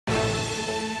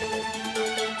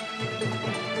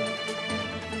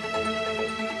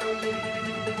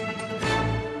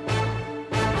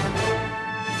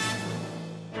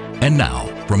And now,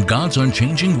 from God's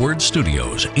Unchanging Word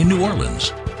Studios in New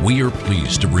Orleans, we are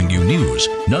pleased to bring you news,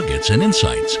 nuggets, and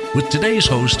insights with today's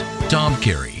host, Tom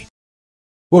Carey.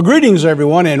 Well, greetings,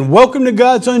 everyone, and welcome to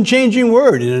God's Unchanging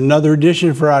Word in another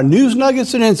edition for our news,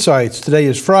 nuggets, and insights. Today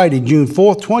is Friday, June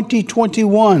 4th,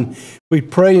 2021. We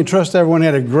pray and trust everyone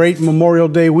had a great Memorial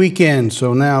Day weekend.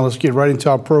 So now let's get right into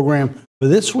our program for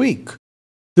this week.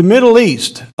 The Middle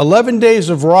East, 11 days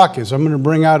of rockets. I'm going to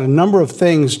bring out a number of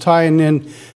things tying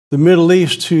in the Middle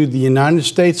East to the United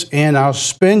States and our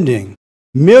spending.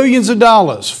 Millions of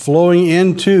dollars flowing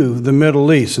into the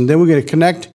Middle East. And then we're going to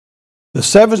connect the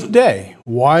seventh day.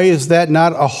 Why is that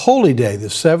not a holy day? The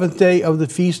seventh day of the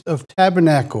Feast of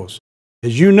Tabernacles.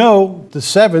 As you know, the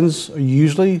sevens are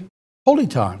usually holy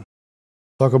time.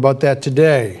 Talk about that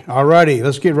today. All righty,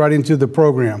 let's get right into the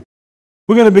program.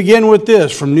 We're going to begin with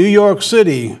this from New York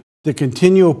City, the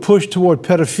continual push toward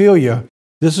pedophilia.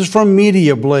 This is from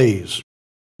Media Blaze.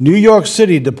 New York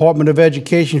City Department of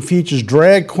Education features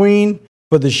drag queen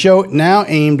for the show now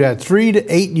aimed at 3 to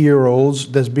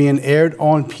 8-year-olds that's being aired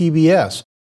on PBS.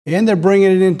 And they're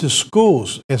bringing it into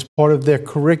schools as part of their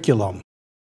curriculum.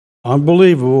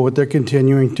 Unbelievable what they're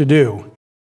continuing to do.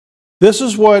 This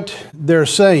is what they're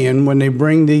saying when they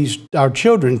bring our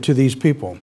children to these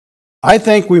people. I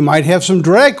think we might have some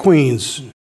drag queens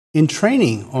in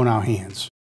training on our hands.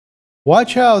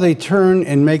 Watch how they turn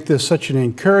and make this such an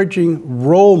encouraging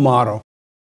role model.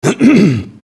 Do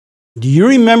you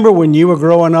remember when you were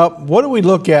growing up? What do we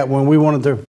look at when we wanted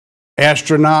the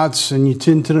astronauts and you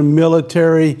tend to the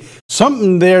military?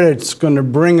 Something there that's going to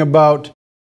bring about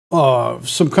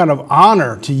some kind of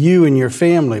honor to you and your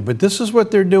family. But this is what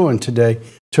they're doing today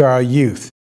to our youth.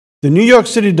 The New York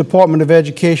City Department of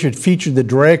Education featured the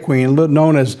drag queen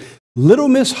known as Little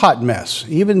Miss Hot Mess.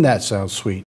 Even that sounds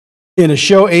sweet. In a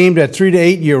show aimed at 3 to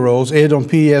 8-year-olds aired on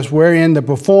PBS, wherein the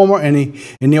performer and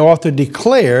the author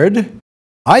declared,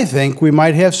 I think we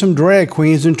might have some drag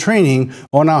queens in training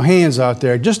on our hands out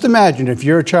there. Just imagine if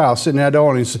you're a child sitting at the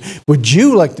audience, would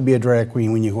you like to be a drag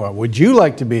queen when you grow up? Would you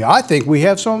like to be? I think we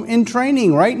have some in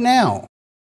training right now,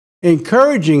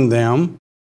 encouraging them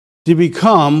to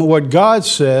become what God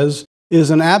says is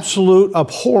an absolute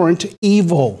abhorrent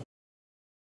evil.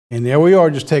 And there we are,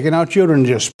 just taking our children and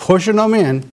just pushing them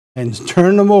in and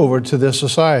turn them over to this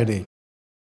society.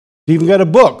 You even got a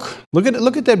book. Look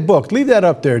at that book. Leave that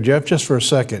up there, Jeff, just for a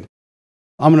second.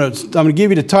 I'm gonna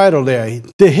give you the title there.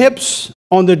 The hips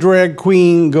on the drag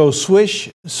queen go swish,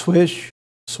 swish,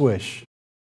 swish.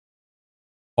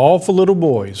 All for little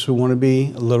boys who want to be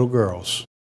little girls.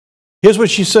 Here's what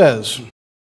she says.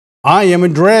 I am a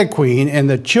drag queen, and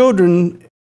the children's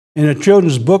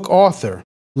book author,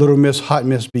 Little Miss Hot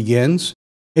Mess, begins.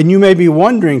 And you may be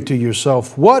wondering to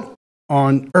yourself, what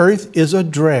on earth is a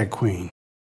drag queen?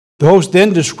 The host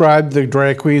then described the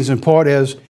drag queens in part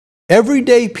as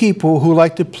everyday people who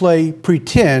like to play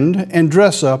pretend and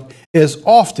dress up as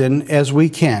often as we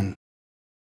can.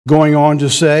 Going on to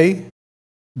say,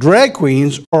 drag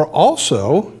queens are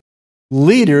also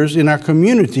leaders in our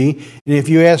community, and if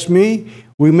you ask me,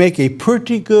 we make a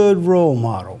pretty good role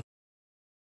model.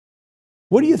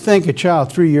 What do you think a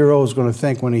child 3-year-old is going to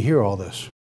think when they hear all this?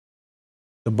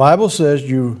 The Bible says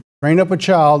you train up a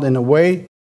child in a way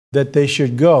that they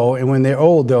should go, and when they're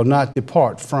old, they'll not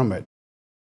depart from it.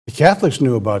 The Catholics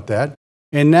knew about that,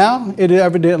 and now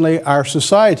evidently our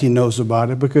society knows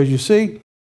about it because you see,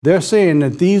 they're saying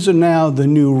that these are now the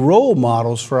new role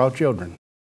models for our children.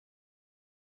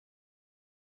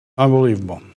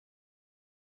 Unbelievable.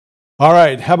 All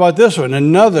right, how about this one?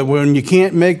 Another one, you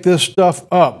can't make this stuff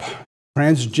up.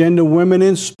 Transgender women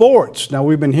in sports. Now,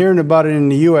 we've been hearing about it in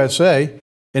the USA,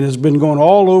 and it's been going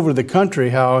all over the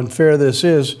country how unfair this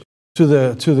is to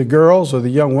the girls or the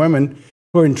young women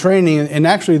who are in training. And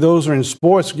actually, those are in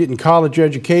sports, getting college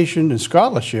education and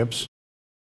scholarships.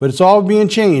 But it's all being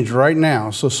changed right now.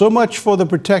 So much for the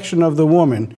protection of the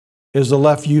woman, as the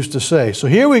left used to say. So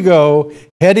here we go,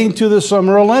 heading to the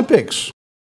Summer Olympics.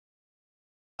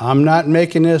 I'm not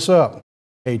making this up.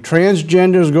 A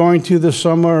transgender is going to the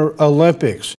Summer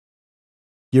Olympics.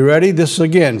 You ready? This is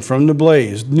again from the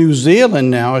Blaze. New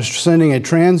Zealand now is sending a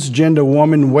transgender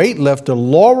woman weightlifter,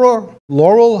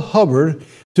 Laurel Hubbard,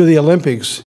 to the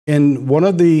Olympics. And one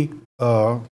of the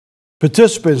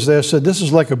participants there said this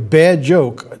is like a bad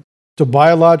joke to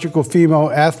biological female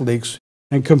athletes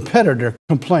and competitor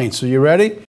complaints. So you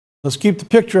ready? Let's keep the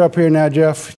picture up here now,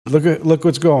 Jeff. Look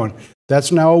what's going.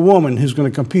 That's now a woman who's going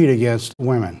to compete against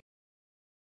women.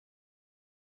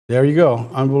 There you go.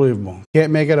 Unbelievable.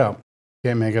 Can't make it up.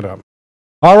 Can't make it up.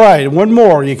 All right, one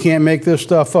more. You can't make this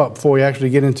stuff up before we actually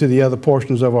get into the other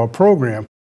portions of our program.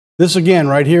 This again,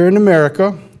 right here in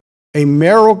America. a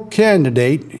mayoral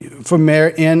candidate for mayor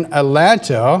in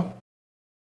Atlanta,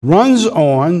 runs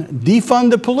on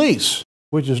defund the police,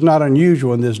 which is not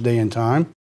unusual in this day and time.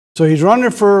 So he's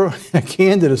running for a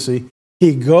candidacy.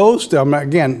 He goes to,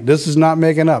 again, this is not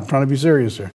making up, I'm trying to be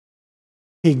serious here.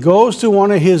 He goes to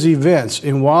one of his events,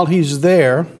 and while he's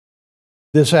there,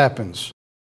 this happens.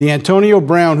 The Antonio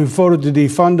Brown, who voted to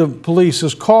defund the police,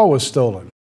 his car was stolen.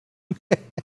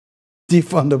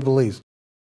 Defund the police.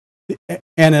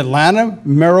 An Atlanta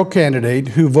mayoral candidate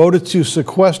who voted to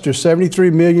sequester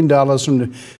 $73 million from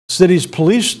the city's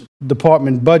police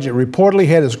department budget reportedly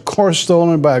had his car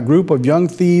stolen by a group of young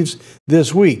thieves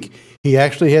this week. He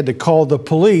actually had to call the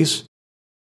police.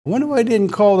 I wonder why he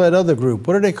didn't call that other group.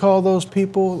 What do they call those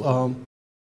people?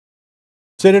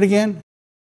 Say it again?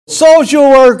 Social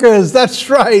workers. That's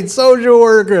right, social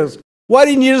workers. Why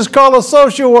didn't you just call a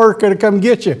social worker to come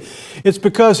get you? It's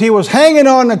because he was hanging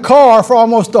on the car for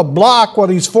almost a block while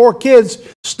these 4 kids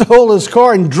stole his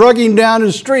car and drug him down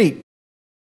the street.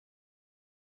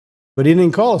 But he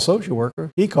didn't call a social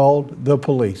worker. He called the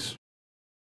police.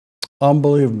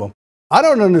 Unbelievable. I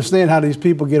don't understand how these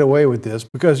people get away with this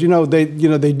because, they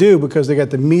do because they got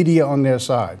the media on their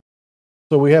side.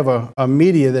 So we have a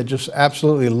media that just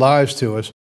absolutely lies to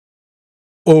us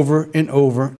over and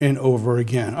over and over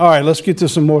again. All right, let's get to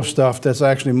some more stuff that's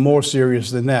actually more serious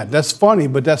than that. That's funny,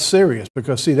 but that's serious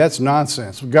because, see, that's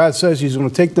nonsense. God says he's going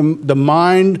to take the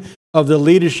mind of the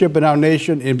leadership in our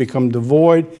nation and become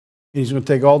devoid, and he's going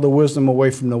to take all the wisdom away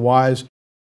from the wise,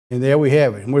 and there we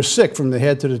have it. And we're sick from the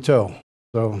head to the toe.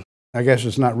 So I guess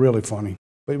it's not really funny.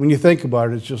 But when you think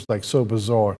about it, it's just like so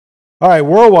bizarre. All right,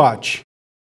 World Watch.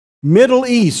 Middle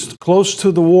East, close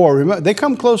to the war. Remember, they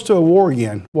come close to a war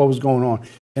again, what was going on.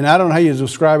 And I don't know how you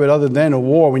describe it other than a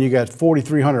war when you got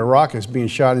 4,300 rockets being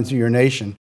shot into your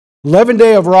nation. 11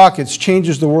 Day of Rockets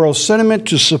changes the world's sentiment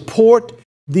to support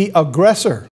the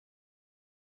aggressor.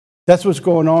 That's what's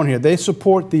going on here. They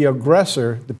support the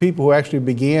aggressor, the people who actually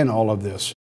began all of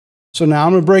this. So now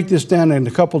I'm going to break this down into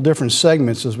a couple different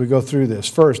segments as we go through this.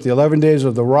 First, the 11 Days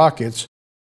of the Rockets,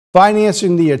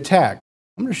 financing the attack.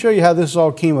 I'm going to show you how this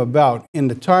all came about in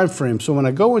the time frame. So when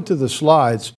I go into the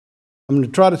slides, I'm going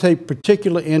to try to take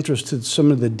particular interest to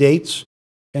some of the dates,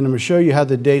 and I'm going to show you how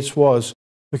the dates was.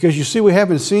 Because you see, we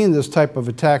haven't seen this type of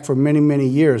attack for many, many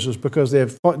years. It's because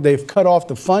they've cut off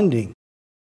the funding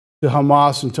to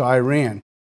Hamas and to Iran.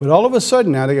 But all of a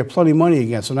sudden now they got plenty of money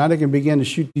again. So now they can begin to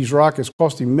shoot these rockets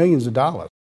costing millions of dollars.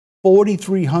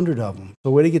 4,300 of them.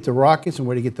 So where do they get the rockets and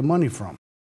where do they get the money from?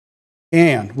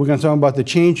 And we're going to talk about the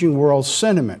changing world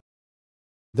sentiment.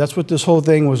 That's what this whole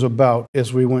thing was about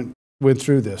as we went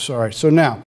through this. All right, so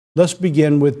now let's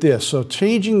begin with this. So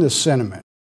changing the sentiment.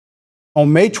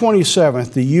 On May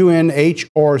 27th, the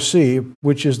UNHRC,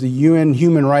 which is the UN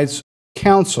Human Rights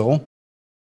Council,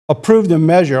 approved a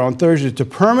measure on Thursday to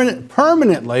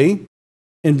permanently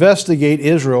investigate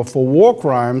Israel for war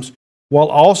crimes while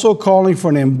also calling for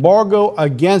an embargo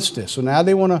against it. So now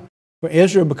they want to, for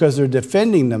Israel, because they're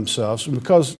defending themselves, and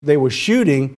because they were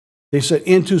shooting, they said,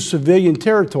 into civilian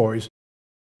territories.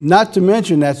 Not to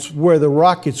mention that's where the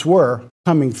rockets were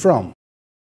coming from.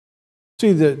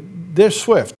 See, they're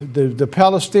swift. The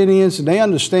Palestinians, and they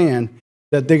understand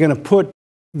that they're going to put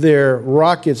their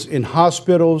rockets in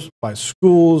hospitals, by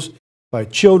schools, by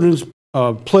children's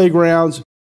playgrounds.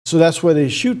 So that's where they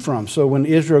shoot from. So when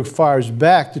Israel fires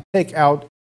back to take out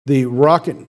the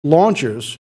rocket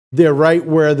launchers, they're right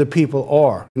where the people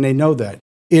are, and they know that.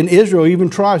 And Israel even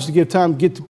tries to give time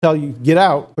to tell you, get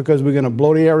out, because we're going to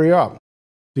blow the area up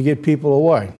to get people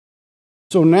away.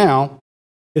 So now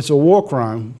it's a war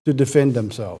crime to defend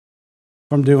themselves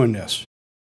from doing this.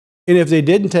 And if they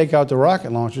didn't take out the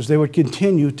rocket launchers, they would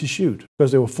continue to shoot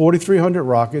because there were 4,300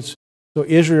 rockets. So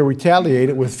Israel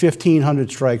retaliated with 1,500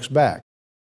 strikes back.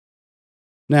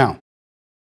 Now,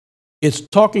 it's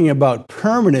talking about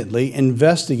permanently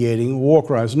investigating war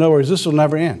crimes. In other words, this will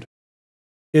never end.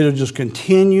 It'll just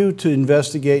continue to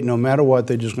investigate no matter what.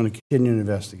 They're just going to continue to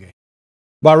investigate.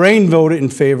 Bahrain voted in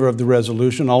favor of the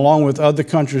resolution, along with other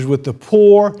countries with the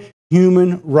poor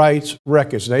human rights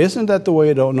records. Now, isn't that the way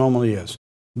it normally is?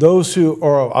 Those who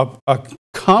are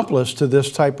accomplice to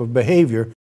this type of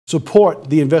behavior support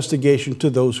the investigation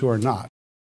to those who are not,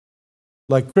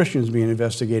 like Christians being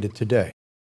investigated today,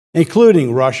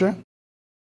 including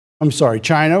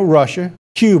China, Russia,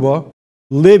 Cuba,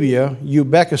 Libya,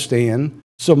 Uzbekistan,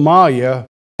 Somalia,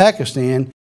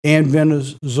 Pakistan, and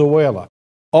Venezuela.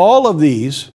 All of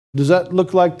these, does that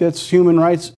look like that's human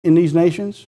rights in these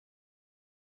nations?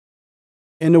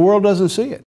 And the world doesn't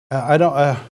see it.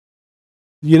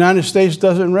 The United States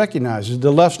doesn't recognize it.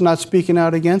 The left's not speaking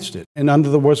out against it and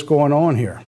under what's going on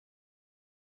here.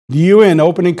 The UN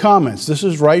opening comments. This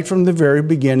is right from the very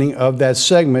beginning of that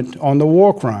segment on the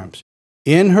war crimes.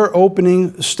 In her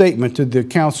opening statement to the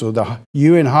Council, the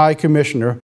UN High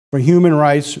Commissioner for Human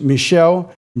Rights,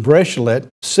 Michelle Bachelet,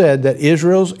 said that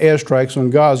Israel's airstrikes on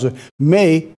Gaza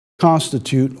may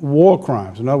constitute war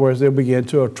crimes. In other words, they'll begin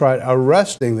to try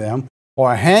arresting them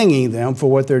or hanging them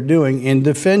for what they're doing in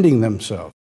defending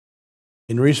themselves.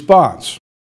 In response,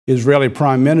 Israeli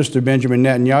Prime Minister Benjamin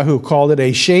Netanyahu called it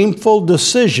a shameful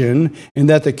decision in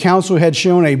that the Council had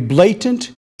shown a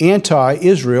blatant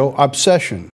anti-Israel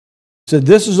obsession. Said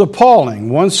this is appalling.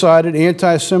 One-sided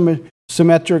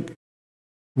anti-Semitic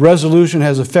resolution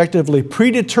has effectively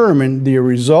predetermined the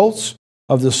results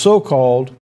of the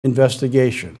so-called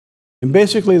investigation. And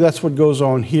basically that's what goes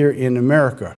on here in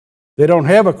America. They don't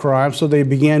have a crime, so they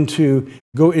begin to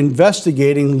go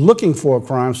investigating, looking for a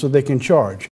crime so they can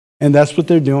charge. And that's what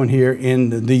they're doing here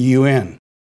in the UN.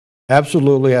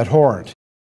 Absolutely abhorrent.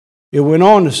 It went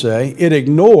on to say, it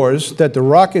ignores that the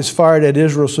rockets fired at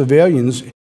Israel civilians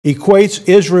equates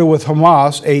Israel with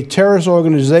Hamas, a terrorist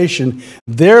organization,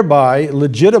 thereby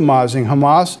legitimizing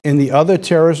Hamas and the other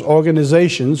terrorist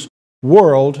organizations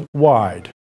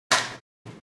worldwide.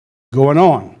 Going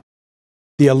on.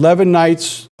 The 11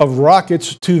 nights of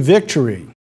rockets to victory.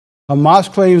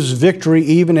 Hamas claims victory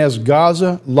even as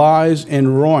Gaza lies in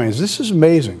ruins. This is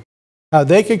amazing. How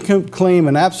they can claim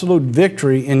an absolute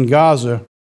victory in Gaza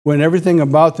when everything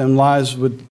about them lies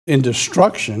in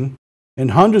destruction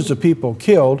and hundreds of people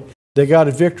killed. They got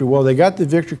a victory. Well, they got the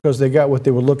victory because they got what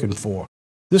they were looking for.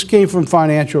 This came from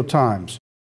Financial Times.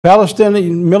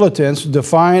 Palestinian militants,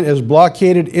 defiant as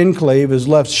blockaded enclave, is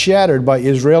left shattered by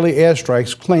Israeli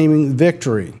airstrikes claiming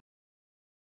victory.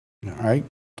 All right.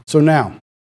 So now,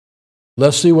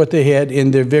 let's see what they had in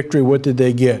their victory. What did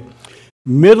they get?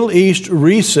 Middle East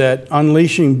reset,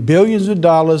 unleashing billions of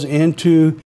dollars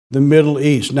into the Middle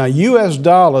East. Now, U.S.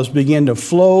 dollars begin to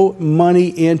flow money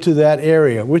into that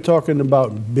area. We're talking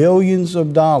about billions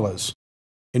of dollars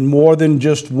in more than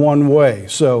just one way.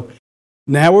 So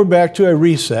now we're back to a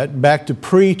reset, back to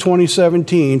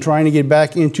pre-2017, trying to get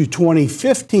back into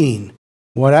 2015.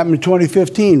 What happened in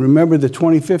 2015? Remember the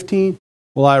 2015?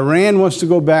 Well, Iran wants to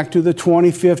go back to the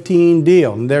 2015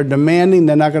 deal. And they're demanding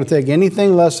they're not going to take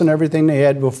anything less than everything they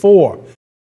had before.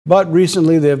 But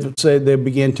recently they've said they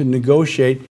begin to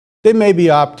negotiate. They may be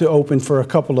open for a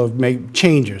couple of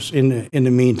changes in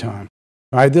the meantime.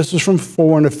 All right, this is from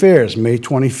Foreign Affairs, May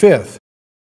 25th.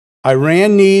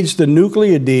 Iran needs the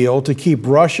nuclear deal to keep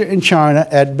Russia and China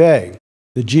at bay.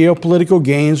 The geopolitical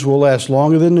gains will last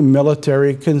longer than the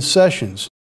military concessions.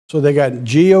 So they got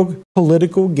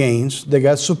geopolitical gains, they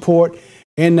got support,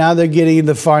 and now they're getting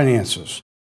the finances.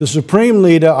 The Supreme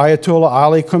Leader, Ayatollah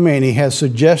Ali Khamenei, has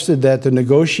suggested that the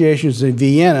negotiations in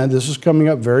Vienna, this is coming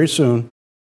up very soon,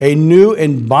 a new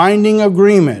and binding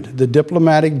agreement. The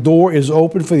diplomatic door is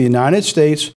open for the United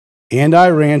States and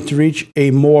Iran to reach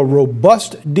a more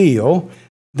robust deal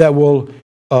that will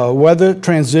weather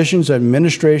transitions and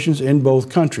administrations in both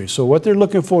countries. So what they're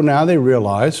looking for now, they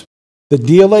realize, the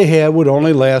deal they had would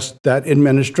only last that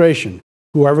administration.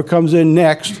 Whoever comes in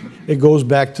next, it goes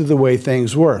back to the way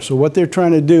things were. So what they're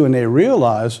trying to do, and they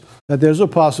realize that there's a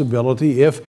possibility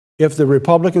if the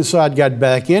Republican side got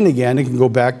back in again, it can go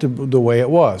back to the way it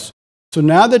was. So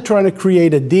now they're trying to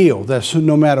create a deal that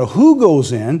no matter who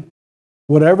goes in,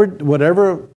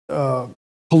 whatever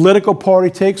political party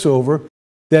takes over,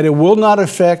 that it will not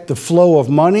affect the flow of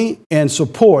money and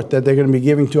support that they're going to be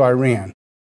giving to Iran.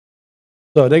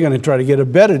 So they're going to try to get a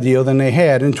better deal than they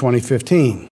had in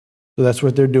 2015. So that's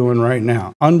what they're doing right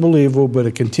now. Unbelievable, but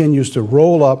it continues to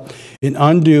roll up and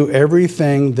undo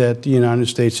everything that the United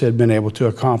States had been able to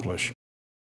accomplish.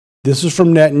 This is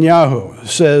from Netanyahu. It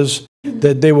says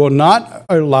that they will not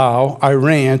allow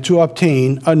Iran to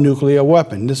obtain a nuclear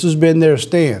weapon. This has been their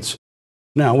stance.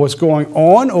 Now, what's going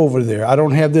on over there, I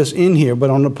don't have this in here, but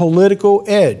on the political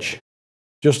edge,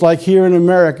 just like here in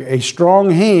America, a strong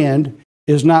hand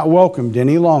is not welcomed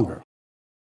any longer.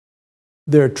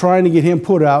 They're trying to get him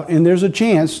put out, and there's a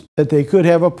chance that they could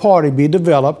have a party be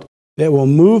developed that will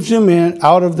move him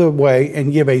out of the way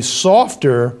and give a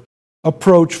softer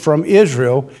approach from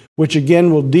Israel, which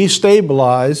again will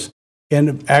destabilize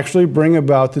and actually bring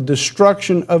about the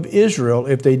destruction of Israel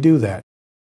if they do that.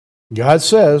 God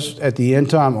says at the end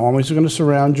time, armies are going to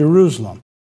surround Jerusalem.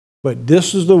 But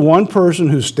this is the one person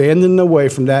who's standing in the way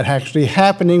from that actually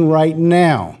happening right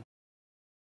now.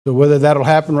 So whether that'll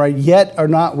happen right yet or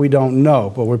not, we don't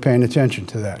know, but we're paying attention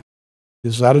to that.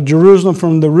 This is out of Jerusalem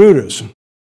from the Reuters,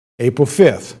 April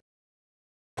 5th.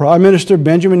 Prime Minister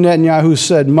Benjamin Netanyahu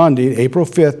said Monday, April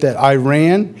 5th, that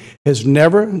Iran has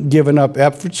never given up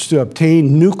efforts to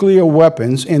obtain nuclear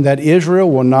weapons and that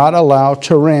Israel will not allow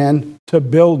Tehran to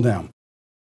build them.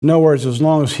 In other words, as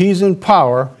long as he's in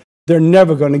power, they're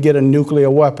never going to get a nuclear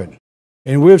weapon.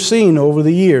 And we've seen over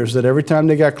the years that every time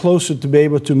they got closer to be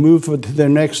able to move to their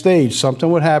next stage, something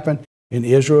would happen and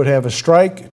Israel would have a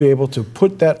strike, be able to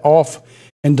put that off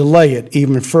and delay it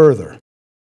even further.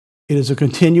 It is a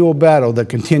continual battle that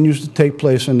continues to take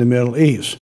place in the Middle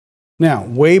East. Now,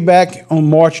 way back on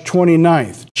March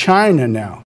 29th, China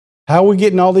now. How are we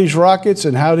getting all these rockets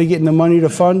and how are they getting the money to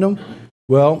fund them?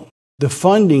 Well, the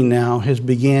funding now has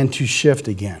began to shift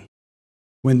again.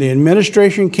 When the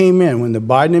administration came in, when the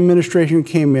Biden administration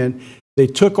came in, they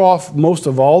took off most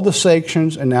of all the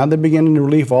sanctions, and now they're beginning to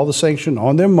relieve all the sanctions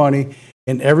on their money,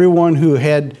 and everyone who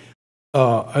had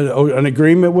an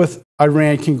agreement with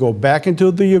Iran can go back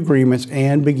into the agreements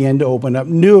and begin to open up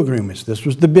new agreements. This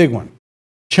was the big one.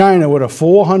 China, with a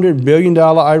 $400 billion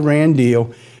Iran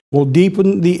deal, will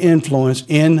deepen the influence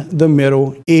in the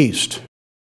Middle East.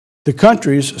 The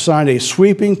countries signed a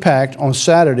sweeping pact on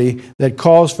Saturday that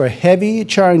calls for heavy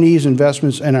Chinese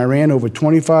investments in Iran over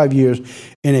 25 years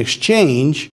in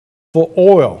exchange for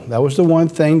oil. That was the one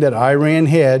thing that Iran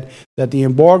had, that the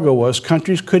embargo was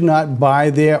countries could not buy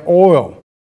their oil,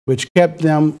 which kept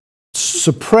them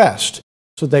suppressed,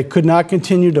 so they could not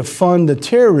continue to fund the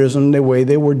terrorism the way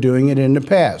they were doing it in the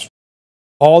past.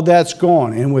 All that's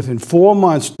gone, and within 4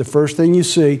 months, the first thing you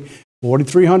see,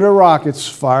 4,300 rockets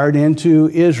fired into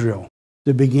Israel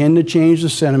to begin to change the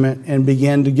sentiment and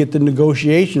begin to get the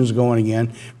negotiations going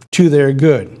again to their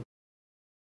good.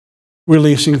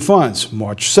 Releasing funds,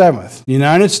 March 7th. The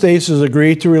United States has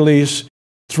agreed to release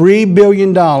 $3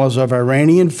 billion of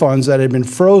Iranian funds that had been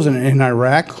frozen in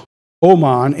Iraq,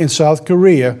 Oman, and South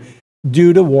Korea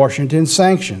due to Washington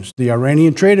sanctions. The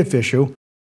Iranian trade official,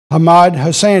 Ahmad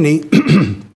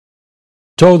Hassani,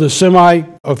 told the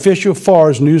semi-official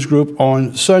Fars news group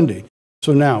on Sunday.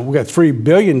 So now we've got $3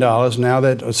 billion now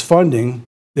that is funding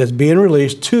that's being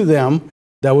released to them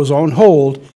that was on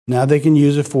hold. Now they can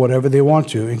use it for whatever they want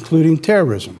to, including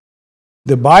terrorism.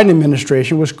 The Biden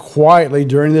administration was quietly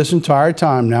during this entire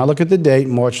time. Now look at the date,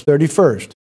 March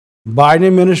 31st. Biden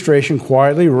administration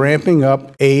quietly ramping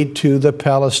up aid to the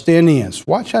Palestinians.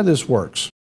 Watch how this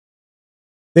works.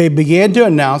 They began to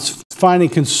announce finding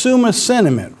consumer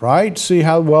sentiment, right? See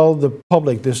how well the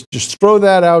public, just throw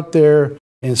that out there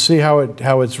and see how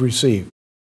it's received.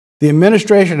 The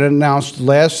administration announced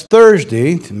last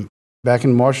Thursday, back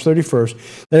in March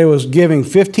 31st, that it was giving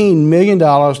 $15 million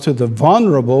to the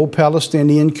vulnerable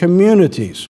Palestinian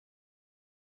communities.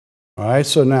 All right,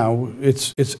 so now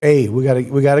it's aid. We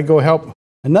got to go help.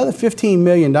 Another $15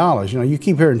 million. You know, you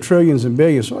keep hearing trillions and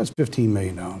billions, so that's $15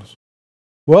 million.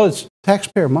 Well, it's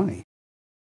taxpayer money.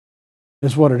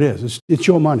 That's what it is. It's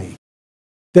your money.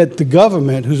 That the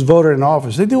government who's voted in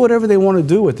office, they do whatever they want to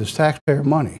do with this taxpayer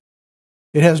money.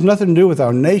 It has nothing to do with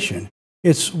our nation.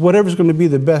 It's whatever's going to be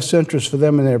the best interest for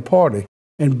them and their party,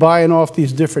 and buying off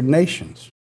these different nations.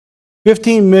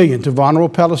 $15 million to vulnerable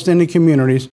Palestinian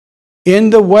communities in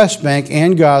the West Bank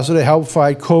and Gaza to help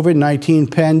fight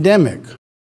COVID-19 pandemic.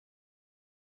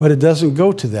 But it doesn't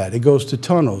go to that. It goes to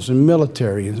tunnels and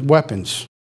military and weapons.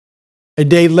 A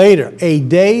day later,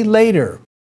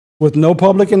 with no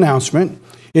public announcement,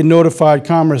 it notified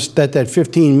Congress that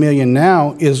 $15 million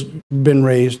now has been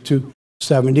raised to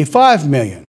 $75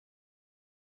 million.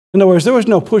 In other words, there was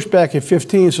no pushback at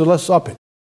 15, so let's up it.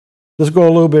 Let's go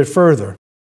a little bit further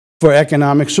for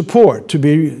economic support to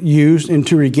be used and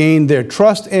to regain their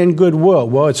trust and goodwill.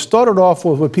 Well, it started off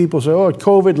with people say, oh, it's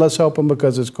COVID, let's help them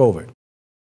because it's COVID.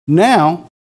 Now,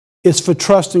 it's for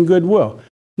trust and goodwill.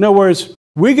 In other words,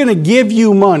 we're going to give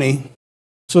you money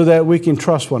so that we can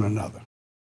trust one another.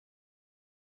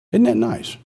 Isn't that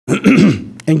nice?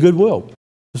 And goodwill.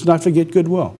 Let's not forget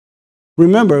goodwill.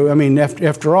 Remember, I mean,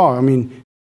 after all, I mean,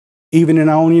 even in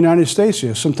our own United States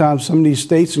here, sometimes some of these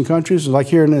states and countries, like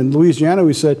here in Louisiana,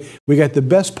 we said, we got the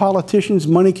best politicians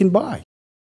money can buy.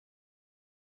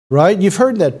 Right? You've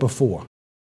heard that before.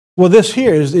 Well, this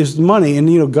here is money,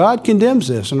 and you know, God condemns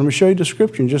this, and I'm going to show you the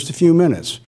scripture in just a few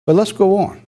minutes. But let's go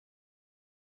on.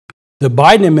 The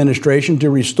Biden administration to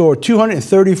restore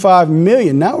 $235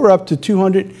 million. Now we're up to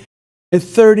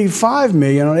 $235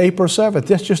 million on April 7th.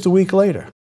 That's just a week later.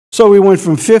 So we went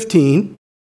from 15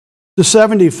 to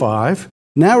 75.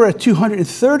 Now we're at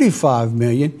 $235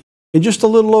 million in just a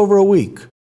little over a week.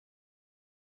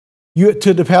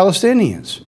 To the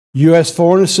Palestinians. U.S.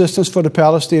 foreign assistance for the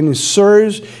Palestinians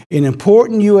serves an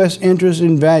important U.S. interest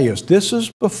and values. This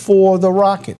is before the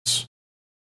rockets.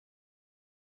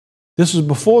 This is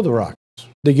before the rockets.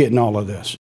 they get in all of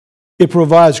this. It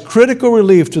provides critical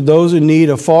relief to those in need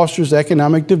of fosters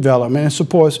economic development and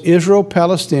supports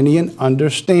Israel-Palestinian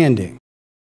understanding.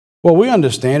 Well, we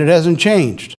understand it hasn't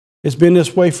changed. It's been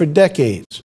this way for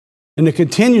decades. And it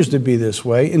continues to be this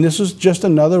way. And this is just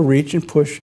another reach and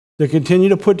push to continue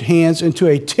to put hands into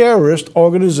a terrorist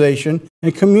organization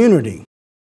and community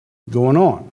going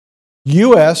on.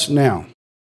 U.S. now,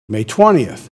 May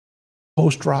 20th,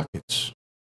 post rockets.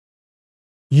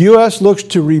 U.S. looks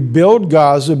to rebuild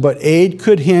Gaza, but aid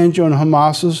could hinge on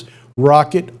Hamas's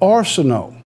rocket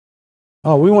arsenal.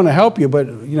 Oh, we want to help you, but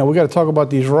we got to talk about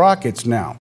these rockets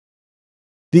now.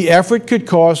 The effort could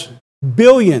cost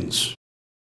billions.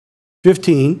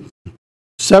 15,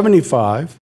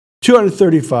 75,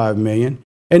 235 million,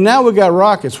 and now we got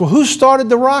rockets. Well, who started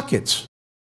the rockets?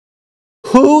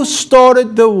 Who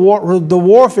started the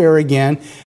warfare again,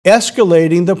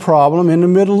 escalating the problem in the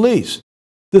Middle East?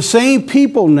 The same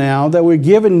people now that we're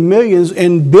giving millions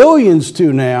and billions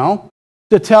to now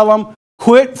to tell them,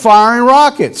 quit firing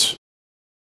rockets.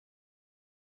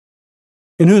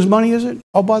 And whose money is it?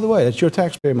 Oh, by the way, that's your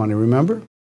taxpayer money, remember?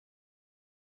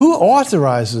 Who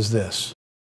authorizes this?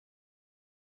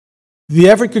 The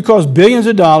effort could cost billions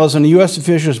of dollars, and the U.S.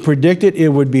 officials predicted it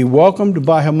would be welcomed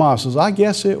by Hamas. I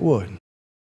guess it would.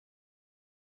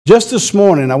 Just this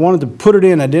morning, I wanted to put it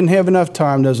in. I didn't have enough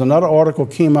time. There's another article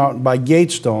came out by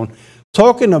Gatestone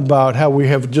talking about how we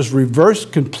have just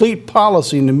reversed complete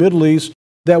policy in the Middle East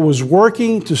that was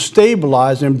working to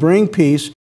stabilize and bring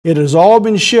peace. It has all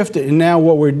been shifted, and now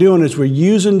what we're doing is we're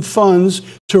using funds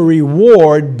to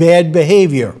reward bad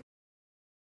behavior.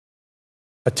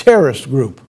 A terrorist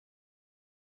group.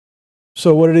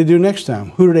 So what do they do next time?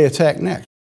 Who do they attack next?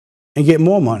 And get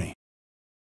more money.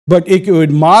 But it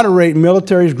would moderate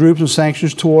military groups and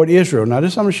sanctions toward Israel. Now,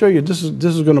 this I'm going to show you. This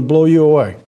is going to blow you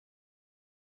away.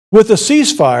 With a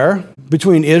ceasefire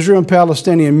between Israel and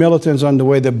Palestinian militants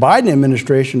underway, the Biden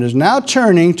administration is now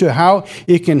turning to how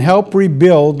it can help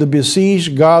rebuild the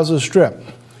besieged Gaza Strip.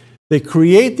 They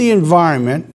create the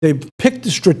environment. They pick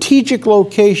the strategic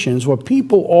locations where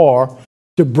people are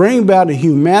to bring about a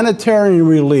humanitarian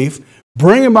relief,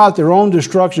 bring about their own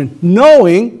destruction,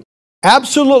 knowing,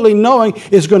 absolutely knowing,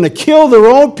 it's going to kill their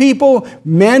own people,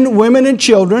 men, women, and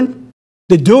children.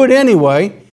 They do it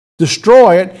anyway.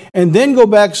 Destroy it, and then go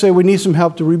back and say, we need some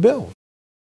help to rebuild.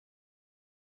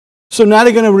 So now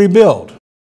they're going to rebuild.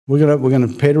 We're going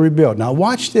to pay to rebuild. Now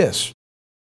watch this.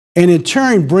 And in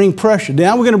turn, bring pressure.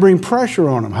 Now we're going to bring pressure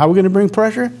on them. How are we going to bring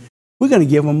pressure? We're going to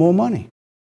give them more money.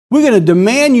 We're going to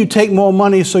demand you take more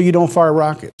money so you don't fire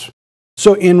rockets.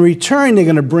 So in return, they're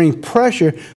going to bring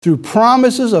pressure through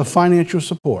promises of financial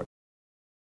support.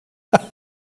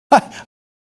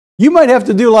 You might have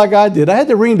to do like I did. I had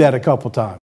to read that a couple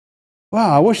times.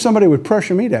 Wow, I wish somebody would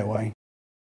pressure me that way.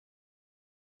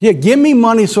 Yeah, give me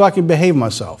money so I can behave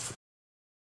myself.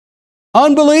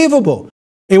 Unbelievable.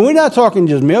 And we're not talking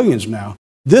just millions now.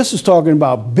 This is talking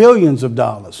about billions of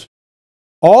dollars.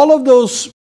 All of those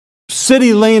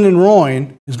city laying in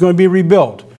ruin is going to be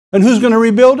rebuilt. And who's going to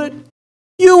rebuild it?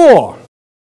 You are.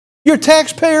 Your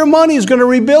taxpayer money is going to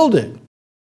rebuild it.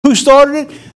 Who started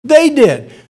it? They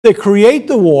did. They create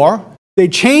the war. They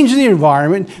change the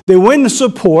environment. They win the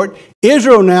support.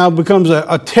 Israel now becomes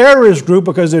a terrorist group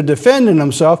because they're defending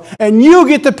themselves, and you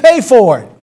get to pay for it.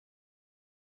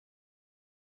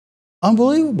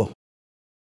 Unbelievable.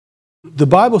 The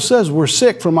Bible says we're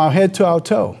sick from our head to our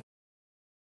toe.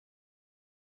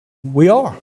 We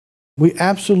are. We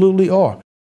absolutely are.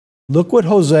 Look what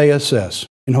Hosea says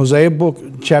in Hosea book,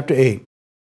 chapter 8.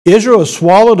 Israel is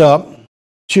swallowed up.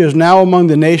 She is now among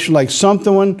the nation like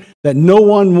something that no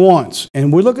one wants.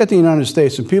 And we look at the United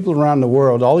States and people around the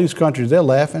world, all these countries, they're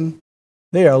laughing.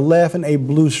 They are laughing a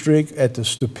blue streak at the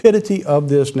stupidity of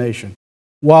this nation.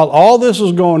 While all this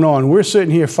is going on, we're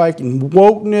sitting here fighting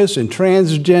wokeness and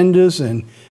transgenders and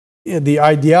the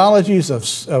ideologies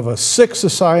of a sick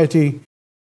society.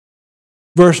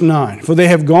 Verse 9, for they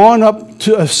have gone up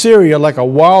to Assyria like a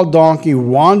wild donkey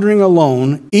wandering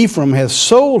alone. Ephraim has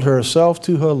sold herself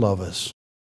to her lovers.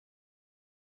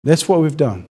 That's what we've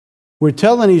done. We're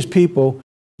telling these people,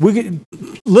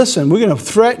 listen, we're going to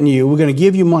threaten you. We're going to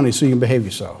give you money so you can behave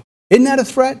yourself. Isn't that a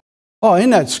threat? Oh,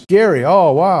 isn't that scary?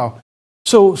 Oh, wow.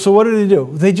 So what do?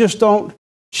 They just don't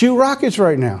shoot rockets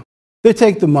right now. They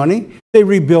take the money. They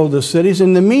rebuild the cities.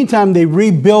 In the meantime, they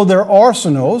rebuild their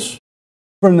arsenals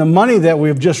from the money that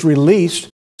we've just released.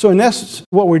 So in essence,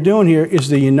 what we're doing here is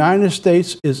the United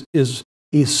States is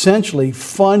essentially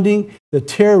funding the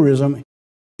terrorism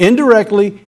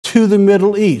indirectly to the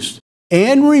Middle East.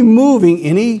 and removing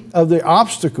any of the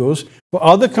obstacles for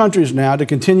other countries now to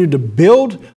continue to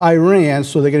build Iran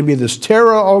so they're going to be this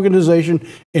terror organization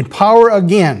in power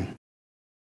again.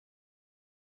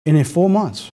 And in 4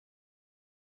 months.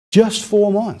 Just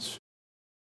 4 months.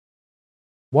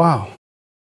 Wow.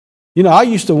 You know, I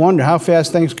used to wonder how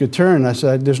fast things could turn. I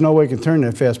said, there's no way it can turn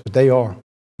that fast, but they are.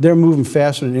 They're moving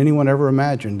faster than anyone ever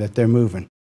imagined that they're moving.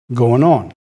 Going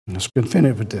on. Let's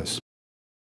continue with this.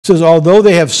 It says, although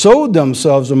they have sowed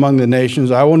themselves among the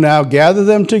nations, I will now gather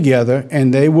them together,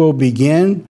 and they will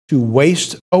begin to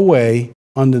waste away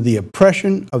under the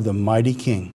oppression of the mighty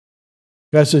king.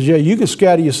 God says, yeah, you can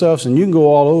scatter yourselves and you can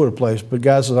go all over the place, but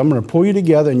God says, I'm going to pull you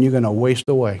together and you're going to waste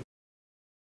away.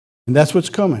 And that's what's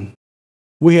coming.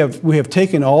 We have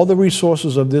taken all the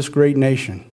resources of this great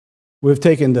nation. We've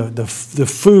taken the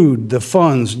food, the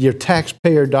funds, your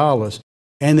taxpayer dollars,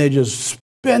 and they just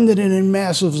spend it in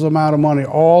massive amount of money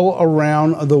all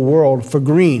around the world for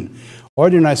green.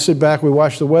 Audrey and I sit back, we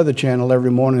watch the Weather Channel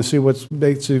every morning and see what's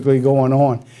basically going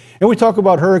on. And we talk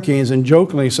about hurricanes and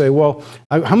jokingly say, well,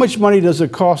 how much money does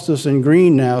it cost us in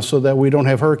green now so that we don't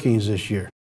have hurricanes this year?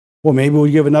 Well, maybe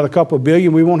we'll give another couple of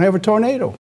billion, we won't have a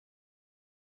tornado.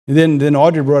 And then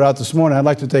Audrey brought out this morning, I'd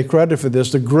like to take credit for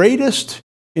this, the greatest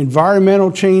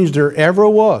environmental change there ever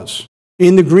was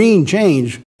in the green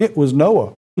change, it was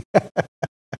Noah.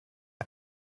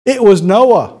 It was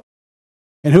Noah.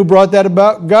 And who brought that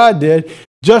about? God did.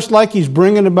 Just like he's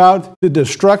bringing about the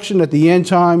destruction at the end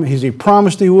time, as he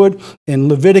promised he would in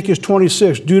Leviticus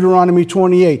 26, Deuteronomy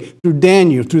 28, through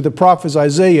Daniel, through the prophets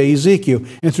Isaiah, Ezekiel,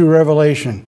 and through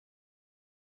Revelation.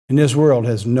 And this world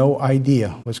has no idea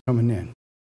what's coming in.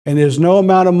 And there's no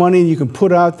amount of money you can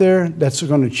put out there that's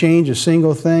going to change a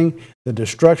single thing. The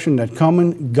destruction that's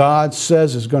coming, God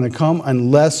says, is going to come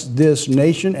unless this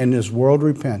nation and this world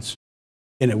repents.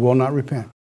 And it will not repent.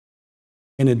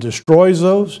 And it destroys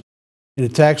those, and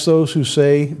attacks those who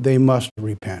say they must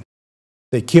repent.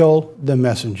 They kill the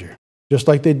messenger, just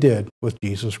like they did with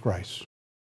Jesus Christ.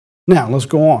 Now, let's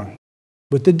go on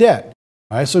with the debt.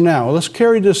 All right, so now let's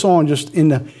carry this on just in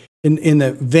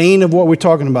the vein of what we're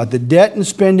talking about, the debt and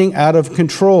spending out of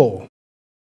control.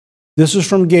 This is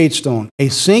from Gatestone. A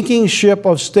sinking ship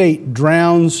of state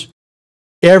drowns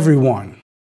everyone.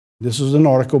 This is an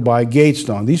article by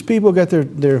Gatestone. These people got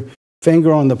their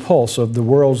finger on the pulse of the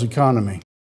world's economy.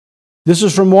 This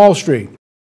is from Wall Street.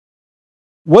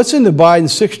 What's in the Biden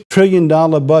 $6 trillion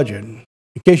budget? In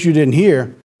case you didn't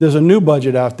hear, there's a new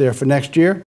budget out there for next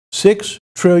year, $6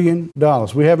 trillion.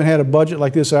 We haven't had a budget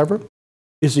like this ever.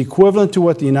 It's equivalent to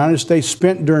what the United States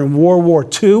spent during World War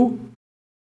II.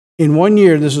 In 1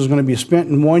 year, this is going to be spent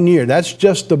in 1 year. That's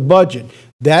just the budget.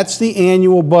 That's the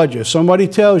annual budget. Somebody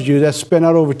tells you that's spent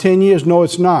out over 10 years. No,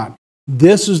 it's not.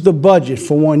 This is the budget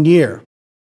for 1 year.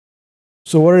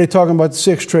 So what are they talking about, the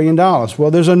 $6 trillion?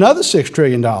 Well, there's another $6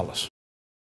 trillion that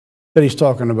he's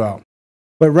talking about.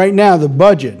 But right now, the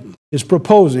budget is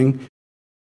proposing,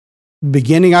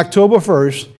 beginning October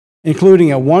 1st,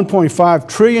 including a $1.5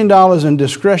 trillion in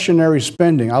discretionary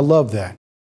spending. I love that.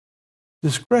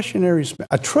 Discretionary spending.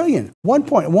 $1 trillion.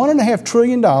 $1.5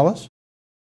 trillion.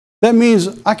 That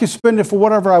means I can spend it for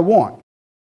whatever I want.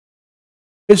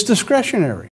 It's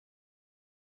discretionary.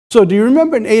 So do you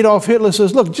remember Adolf Hitler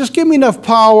says, look, just give me enough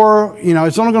power,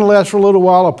 it's only going to last for a little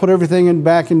while, I'll put everything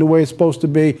back in the way it's supposed to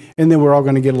be, and then we're all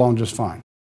going to get along just fine.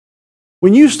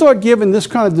 When you start giving this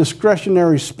kind of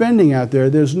discretionary spending out there,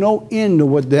 there's no end to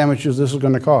what damages this is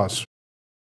going to cause.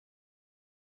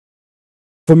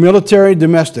 For military,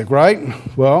 domestic, right?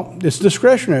 Well, it's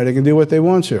discretionary. They can do what they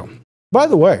want to. By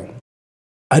the way,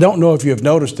 I don't know if you have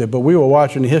noticed it, but we were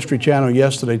watching the History Channel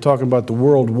yesterday talking about the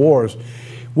world wars.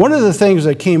 One of the things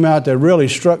that came out that really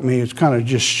struck me, it kind of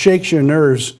just shakes your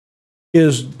nerves,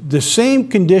 is the same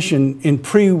condition in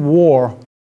pre-war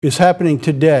is happening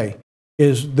today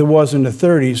as there was in the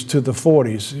 30s to the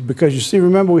 40s. Because you see,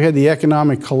 remember we had the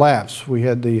economic collapse. We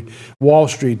had the Wall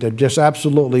Street that just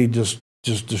absolutely just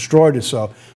destroyed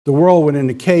itself. The world went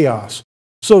into chaos.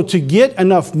 So to get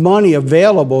enough money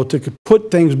available to put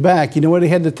things back, you know where they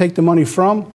had to take the money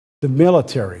from? The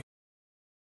military.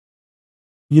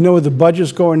 You know where the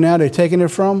budget's going now? They're taking it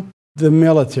from? The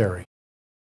military.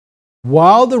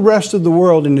 While the rest of the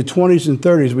world in the 20s and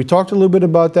 30s, we talked a little bit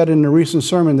about that in the recent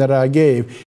sermon that I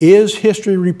gave, is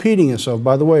history repeating itself?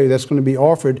 By the way, that's going to be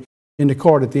offered in the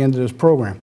card at the end of this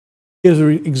program. Is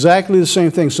exactly the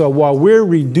same thing. So while we're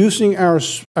reducing our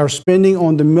spending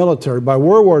on the military, by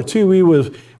World War II, we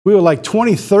were like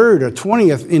 23rd or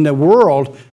 20th in the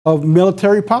world of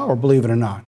military power, believe it or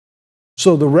not.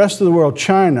 So the rest of the world,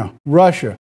 China,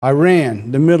 Russia,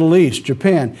 Iran, the Middle East,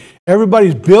 Japan.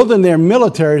 Everybody's building their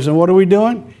militaries, and what are we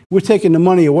doing? We're taking the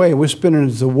money away and we're spending it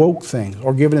as a woke thing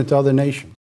or giving it to other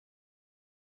nations.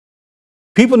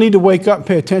 People need to wake up and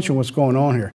pay attention to what's going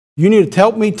on here. You need to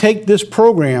help me take this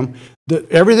program,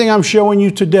 everything I'm showing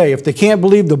you today. If they can't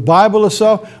believe the Bible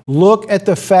itself, look at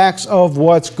the facts of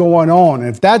what's going on. And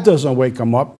if that doesn't wake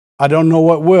them up, I don't know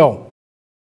what will.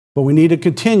 But we need to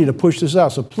continue to push this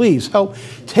out. So please help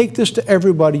take this to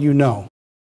everybody you know.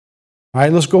 All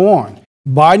right, let's go on.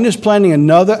 Biden is planning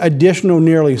another additional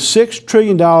nearly $6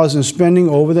 trillion in spending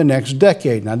over the next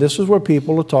decade. Now, this is what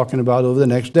people are talking about over the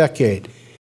next decade.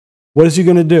 What is he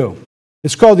going to do?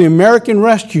 It's called the American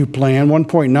Rescue Plan,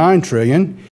 $1.9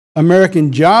 trillion,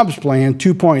 American Jobs Plan,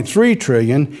 $2.3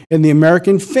 trillion, and the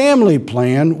American Family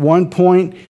Plan,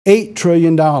 $1.8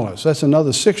 trillion. That's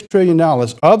another $6 trillion.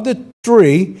 Of the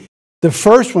three, the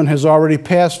first one has already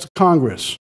passed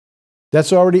Congress.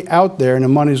 That's already out there, and the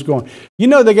money's going. You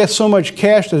know, they got so much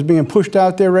cash that's being pushed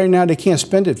out there right now, they can't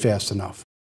spend it fast enough.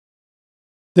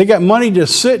 They got money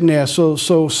just sitting there, so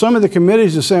some of the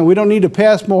committees are saying we don't need to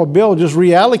pass more bills, just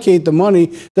reallocate the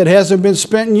money that hasn't been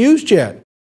spent and used yet.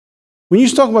 When you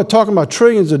talking about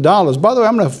trillions of dollars, by the way,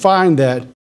 I'm going to find that.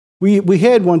 We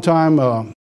had one time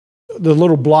the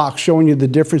little block showing you the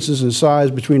differences in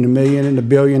size between the million and the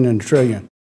billion and the trillion.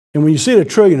 And when you see the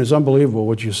trillion, it's unbelievable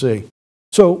what you see.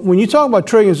 So when you talk about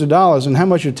trillions of dollars and how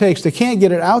much it takes, they can't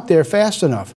get it out there fast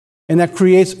enough. And that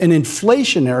creates an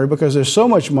inflationary, because there's so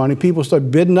much money, people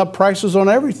start bidding up prices on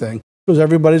everything because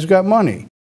everybody's got money.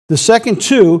 The second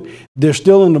two, they're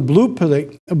still in the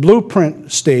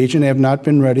blueprint stage and they have not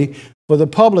been ready for the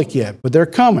public yet, but they're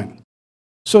coming.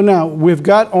 So now we've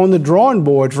got on the drawing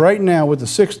boards right now with the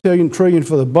 $6 trillion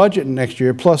for the budget next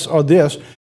year, plus this,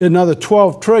 another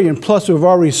 $12 trillion, plus we've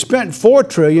already spent $4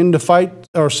 trillion to fight,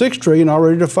 or $6 trillion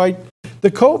already to fight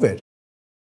the COVID.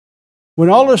 When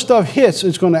all this stuff hits,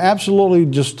 it's going to absolutely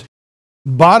just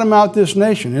bottom out this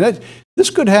nation. And this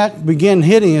could begin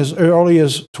hitting as early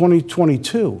as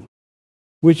 2022,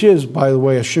 which is, by the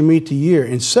way, a Shemitah year.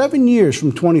 In 7 years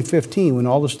from 2015, when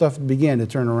all this stuff began to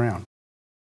turn around.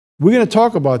 We're going to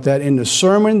talk about that in the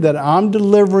sermon that I'm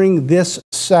delivering this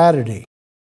Saturday.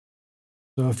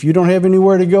 So if you don't have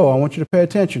anywhere to go, I want you to pay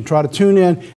attention. Try to tune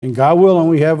in, and God willing,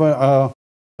 we have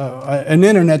an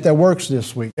internet that works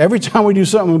this week. Every time we do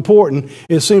something important,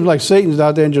 it seems like Satan's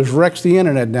out there and just wrecks the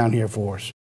internet down here for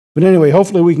us. But anyway,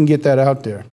 hopefully we can get that out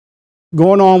there.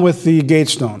 Going on with the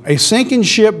Gatestone. A sinking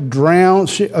ship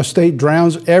state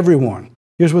drowns everyone.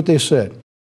 Here's what they said.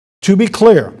 To be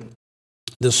clear,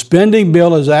 the spending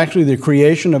bill is actually the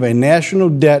creation of a national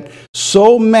debt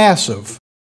so massive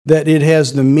that it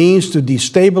has the means to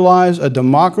destabilize a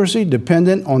democracy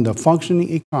dependent on the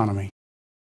functioning economy.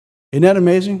 Isn't that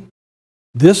amazing?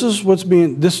 This is what's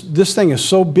being, this thing is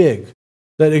so big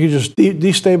that it can just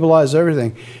destabilize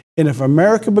everything. And if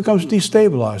America becomes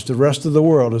destabilized, the rest of the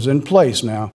world is in place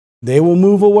now. They will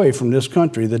move away from this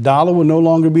country. The dollar will no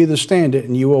longer be the standard,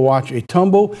 and you will watch a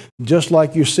tumble just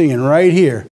like you're seeing right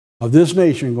here of this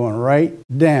nation going right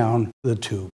down the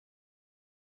tube.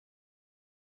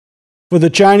 For the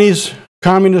Chinese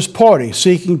Communist Party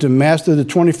seeking to master the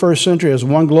 21st century as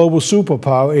one global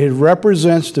superpower, it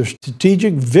represents the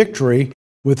strategic victory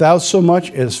without so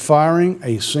much as firing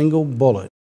a single bullet.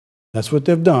 That's what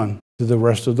they've done to the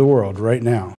rest of the world right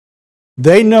now.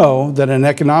 They know that an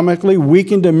economically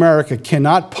weakened America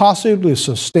cannot possibly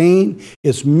sustain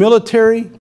its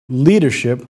military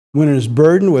leadership when it is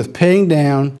burdened with paying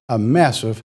down a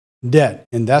massive debt.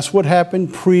 And that's what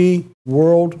happened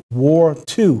pre-World War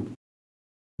II.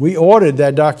 We ordered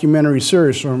that documentary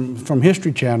series from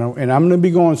History Channel, and I'm going to be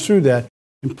going through that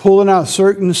and pulling out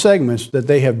certain segments that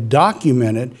they have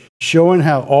documented, showing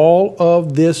how all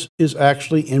of this is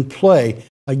actually in play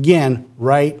again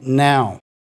right now.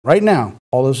 Right now,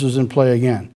 all this is in play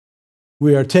again.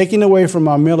 We are taking away from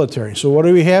our military. So what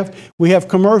do we have? We have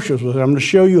commercials with it. I'm going to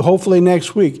show you hopefully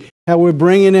next week how we're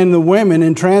bringing in the women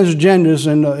and transgenders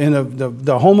and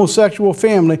the homosexual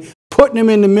family, putting them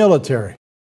in the military.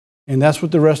 And that's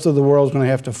what the rest of the world is going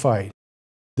to have to fight.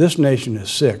 This nation is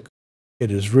sick.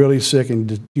 It is really sick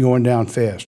and going down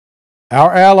fast.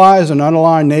 Our allies and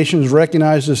unaligned nations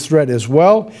recognize this threat as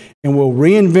well and will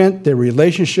reinvent their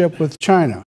relationship with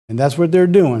China. And that's what they're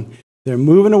doing. They're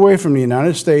moving away from the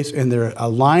United States and they're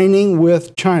aligning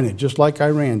with China, just like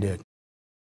Iran did.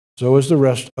 So is the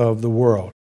rest of the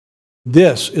world.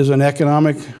 This is a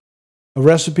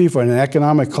recipe for an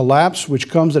economic collapse, which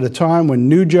comes at a time when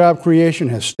new job creation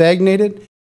has stagnated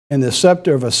and the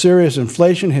scepter of a serious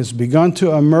inflation has begun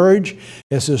to emerge.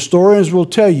 As historians will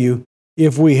tell you,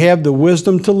 if we have the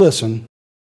wisdom to listen,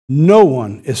 No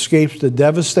one escapes the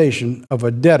devastation of a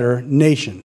debtor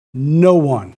nation. No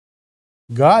one.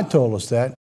 God told us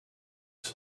that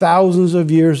thousands of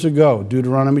years ago,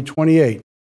 Deuteronomy 28.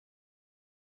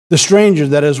 The stranger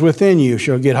that is within you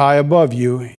shall get high above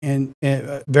you, and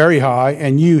very high,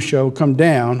 and you shall come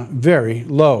down very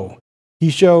low. He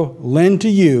shall lend to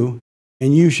you,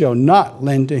 and you shall not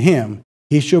lend to him.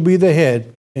 He shall be the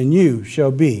head, and you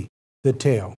shall be the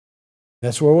tail.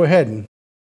 That's where we're heading.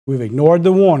 We've ignored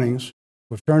the warnings.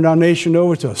 We've turned our nation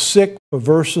over to a sick,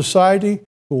 perverse society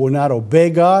who will not obey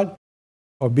God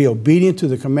or be obedient to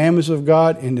the commandments of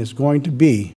God, and is going to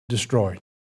be destroyed.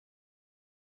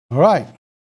 All right.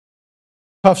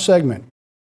 Tough segment.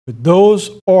 But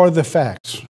those are the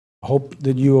facts. I hope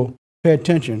that you'll pay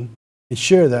attention and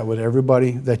share that with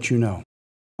everybody that you know.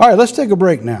 All right, let's take a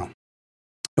break now.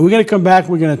 And we're going to come back.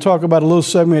 We're going to talk about a little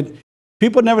segment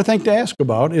people never think to ask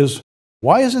about is,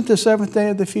 why isn't the seventh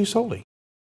day of the feast holy?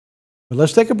 But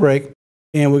let's take a break,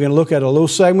 and we're going to look at a little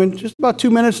segment, just about 2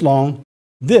 minutes long.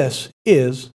 This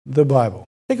is the Bible.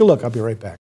 Take a look. I'll be right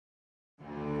back.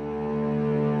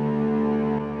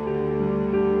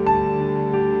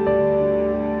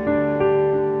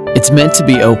 It's meant to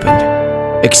be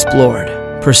opened, explored,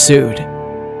 pursued.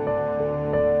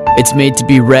 It's made to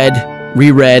be read,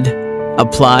 reread,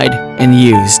 applied, and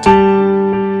used.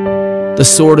 The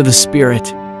sword of the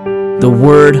Spirit, the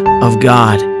Word of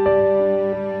God,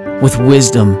 with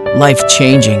wisdom,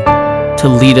 life-changing, to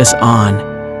lead us on.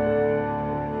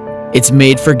 It's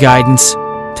made for guidance,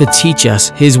 to teach us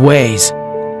His ways,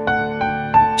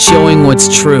 showing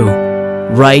what's true,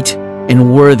 right,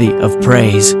 and worthy of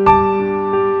praise.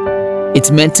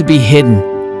 It's meant to be hidden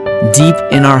deep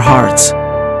in our hearts,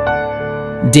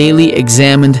 daily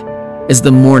examined as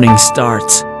the morning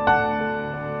starts.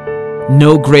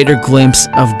 No greater glimpse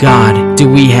of God do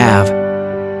we have,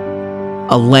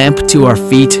 a lamp to our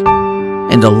feet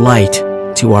and a light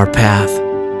to our path.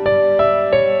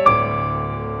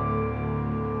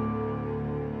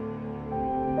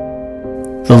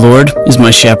 The Lord is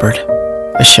my shepherd,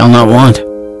 I shall not want.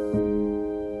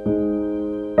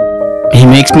 He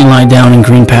makes me lie down in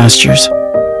green pastures.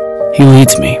 He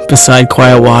leads me beside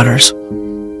quiet waters.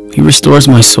 He restores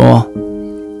my soul.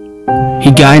 He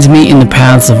guides me in the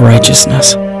paths of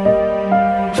righteousness,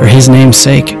 for His name's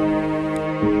sake.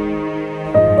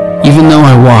 Even though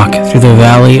I walk through the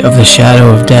valley of the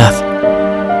shadow of death,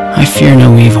 I fear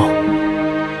no evil.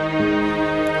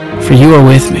 For You are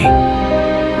with me.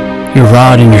 Your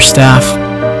rod and Your staff,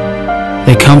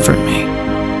 they comfort me.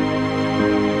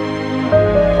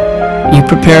 You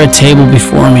prepare a table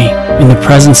before me in the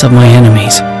presence of my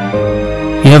enemies.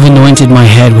 You have anointed my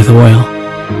head with oil.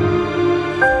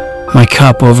 My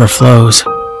cup overflows.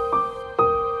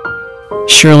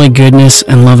 Surely goodness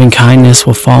and loving kindness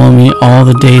will follow me all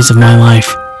the days of my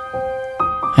life,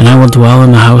 and I will dwell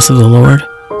in the house of the Lord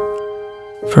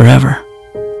forever.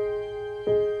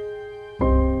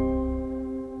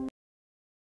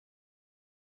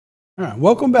 All right,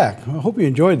 welcome back. I hope you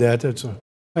enjoyed that. Actually,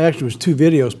 it was 2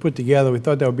 videos put together. We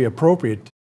thought that would be appropriate.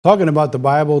 Talking about the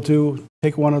Bible, to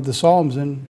take one of the Psalms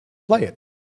and play it.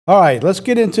 All right, let's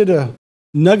get into the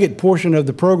nugget portion of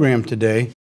the program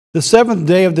today. The seventh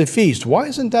day of the feast. Why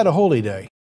isn't that a holy day?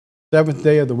 Seventh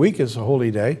day of the week is a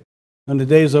holy day. On the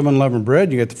days of unleavened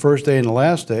bread, you get the first day and the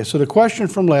last day. So the question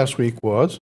from last week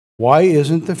was, why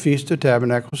isn't the Feast of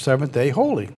Tabernacles seventh day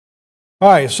holy? All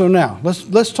right, so now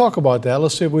let's talk about that.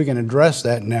 Let's see if we can address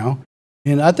that now.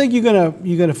 And I think you're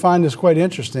gonna find this quite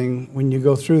interesting when you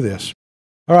go through this.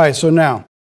 All right, so now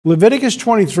Leviticus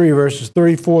 23 verses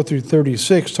 34 through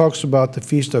 36 talks about the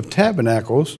Feast of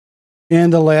Tabernacles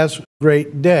and the last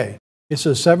great day. It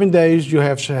says 7 days you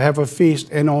have to have a feast,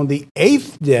 and on the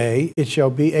 8th day it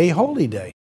shall be a holy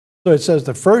day. So it says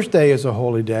the first day is a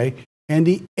holy day, and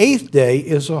the 8th day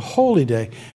is a holy day.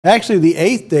 Actually, the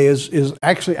 8th day is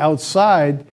actually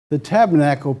outside the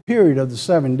tabernacle period of the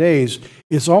 7 days.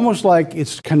 It's almost like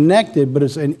it's connected, but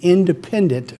it's an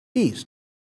independent feast.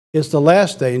 It's the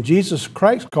last day, and Jesus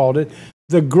Christ called it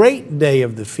the great day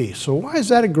of the feast. So why is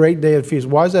that a great day of the feast?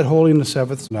 Why is that holy and the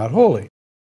seventh is not holy?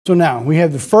 So now, we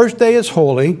have the first day is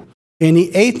holy, and the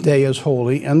 8th day is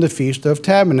holy, and the Feast of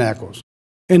Tabernacles.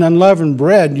 In unleavened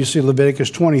bread, you see Leviticus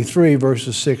 23,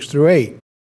 verses 6 through 8.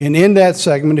 And in that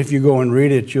segment, if you go and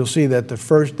read it, you'll see that the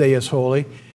first day is holy,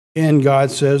 and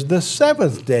God says the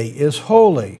seventh day is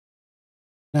holy.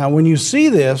 Now, when you see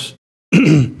this,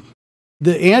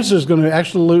 the answer is going to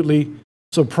absolutely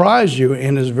surprise you,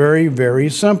 and is very, very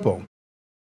simple.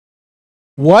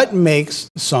 What makes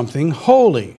something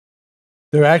holy?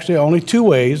 There are actually only 2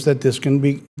 ways that this can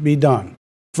be done.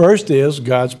 First is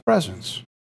God's presence.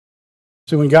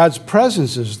 So when God's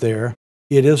presence is there,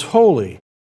 it is holy.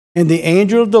 And the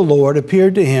angel of the Lord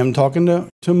appeared to him, talking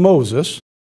to Moses,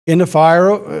 in the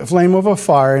flame of a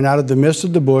fire, and out of the midst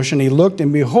of the bush. And he looked,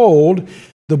 and behold,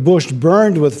 the bush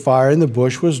burned with fire, and the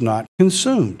bush was not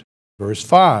consumed. Verse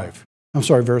 4.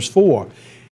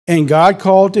 And God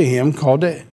called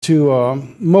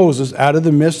to Moses out of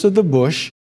the midst of the bush,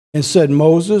 and said,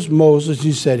 Moses, Moses.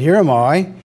 He said, Here am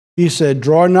I. He said,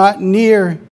 Draw not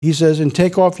near, he says, and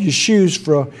take off your shoes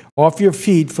off your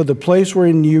feet, for the place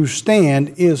wherein you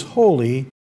stand is holy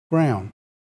ground.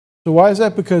 So why is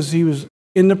that? Because he was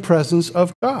in the presence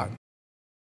of God.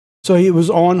 So he was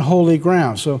on holy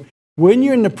ground. So when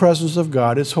you're in the presence of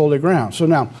God, it's holy ground. So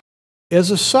now,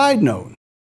 as a side note,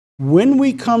 when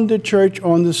we come to church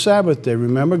on the Sabbath day,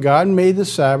 remember, God made the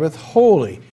Sabbath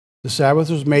holy. The Sabbath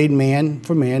was made man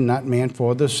for man, not man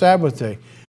for the Sabbath day.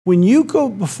 When you go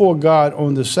before God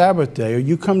on the Sabbath day, or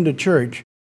you come to church,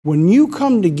 when you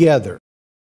come together,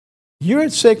 you're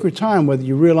at sacred time, whether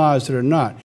you realize it or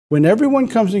not. When everyone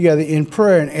comes together in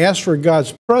prayer and asks for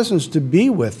God's presence to be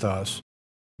with us,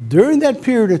 during that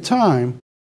period of time,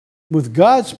 with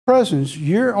God's presence,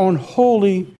 you're on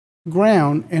holy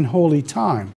ground and holy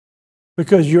time,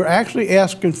 because you're actually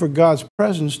asking for God's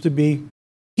presence to be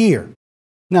here.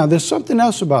 Now, there's something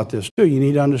else about this, too, you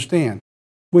need to understand.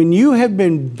 When you have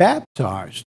been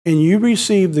baptized and you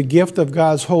receive the gift of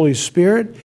God's Holy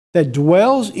Spirit that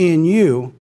dwells in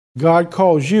you, God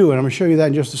calls you, and I'm going to show you that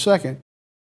in just a second,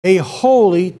 a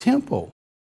holy temple.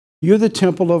 You're the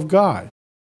temple of God.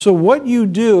 So what you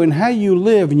do and how you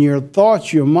live and your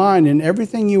thoughts, your mind, and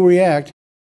everything you react,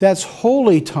 that's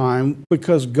holy time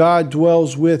because God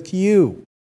dwells with you.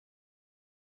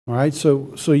 All right,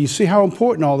 so you see how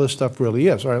important all this stuff really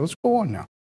is. All right, let's go on now.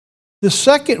 The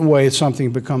second way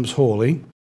something becomes holy,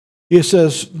 it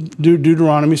says,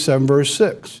 Deuteronomy 7, verse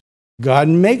 6. God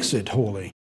makes it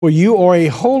holy. For you are a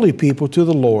holy people to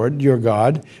the Lord your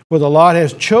God, for the Lord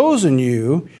has chosen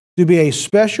you to be a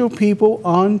special people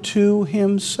unto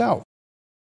himself.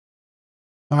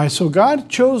 All right, so God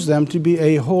chose them to be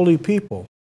a holy people.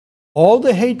 All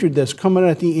the hatred that's coming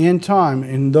at the end time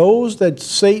and those that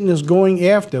Satan is going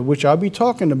after, which I'll be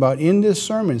talking about in this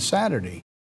sermon Saturday,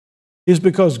 is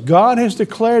because God has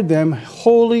declared them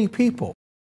holy people.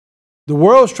 The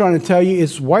world's trying to tell you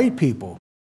it's white people.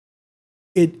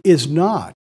 It is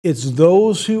not. It's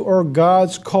those who are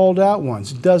God's called out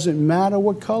ones. It doesn't matter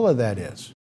what color that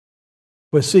is.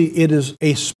 But see, it is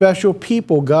a special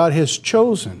people God has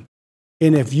chosen.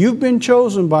 And if you've been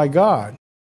chosen by God,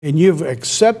 and you've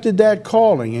accepted that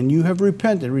calling, and you have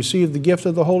repented, received the gift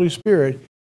of the Holy Spirit,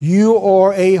 you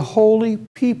are a holy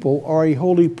people or a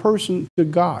holy person to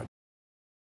God.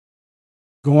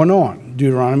 Going on,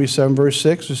 Deuteronomy 7, verse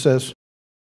 6, it says,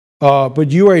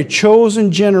 But you are a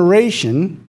chosen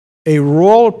generation, a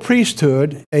royal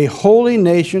priesthood, a holy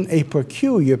nation, a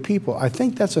peculiar people. I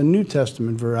think that's a New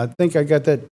Testament verse. I think I got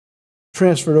that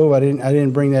transferred over. I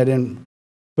didn't bring that in.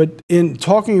 But in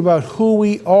talking about who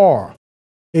we are,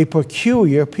 a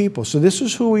peculiar people. So this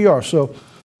is who we are. So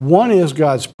one is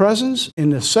God's presence,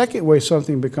 and the second way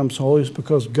something becomes holy is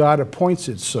because God appoints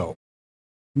it so.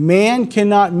 Man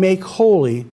cannot make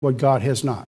holy what God has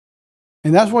not.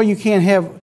 And that's why you can't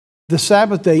have the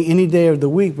Sabbath day any day of the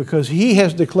week, because he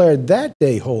has declared that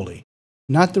day holy,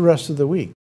 not the rest of the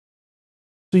week.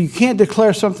 So you can't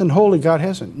declare something holy God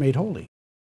hasn't made holy,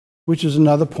 which is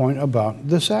another point about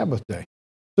the Sabbath day.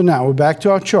 So now we're back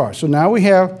to our chart. So now we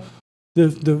have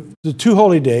the two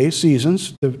holy days,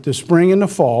 seasons, the spring and the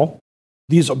fall.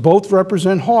 These both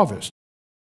represent harvest,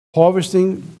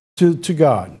 harvesting to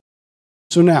God.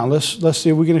 So now let's see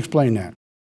if we can explain that.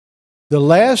 The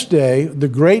last day, the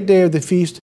great day of the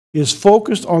feast, is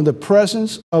focused on the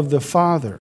presence of the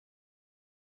Father.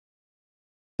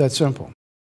 That's simple.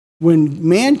 When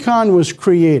mankind was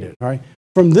created, right,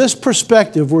 from this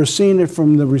perspective, we're seeing it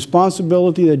from the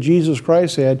responsibility that Jesus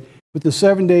Christ had with the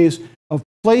 7 days of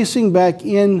placing back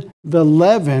in the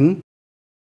leaven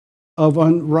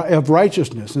of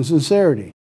righteousness and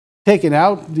sincerity, taking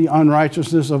out the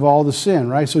unrighteousness of all the sin,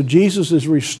 right? So Jesus is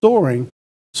restoring.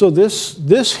 So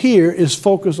this here is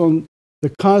focused on the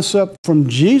concept from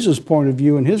Jesus' point of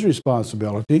view and his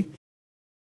responsibility.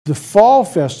 The fall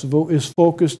festival is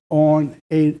focused on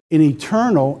an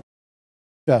eternal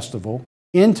festival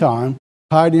in time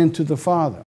tied into the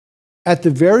Father. At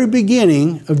the very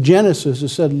beginning of Genesis, it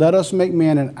said, let us make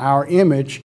man in our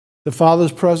image. The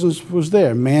Father's presence was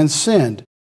there. Man sinned.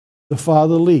 The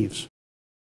Father leaves.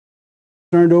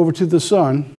 Turned over to the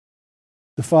Son.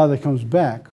 The Father comes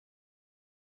back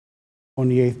on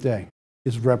the 8th day.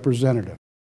 Is representative.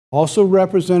 Also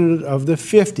representative of the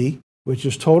 50, which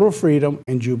is total freedom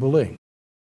and Jubilee.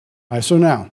 All right, so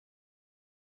now,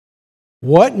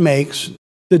 what makes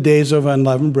the days of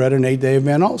unleavened bread an 8-day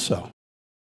event also?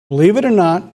 Believe it or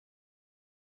not,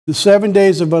 the 7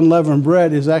 days of unleavened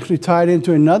bread is actually tied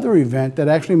into another event that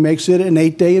actually makes it an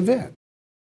 8-day event.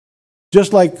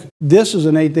 Just like this is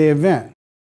an 8-day event.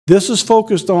 This is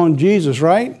focused on Jesus,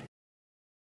 right?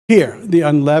 Here, the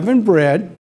unleavened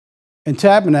bread and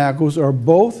tabernacles are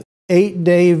both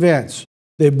 8-day events.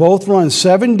 They both run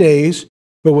 7 days,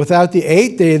 but without the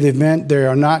 8th day of the event, they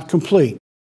are not complete.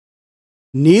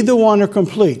 Neither one are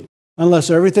complete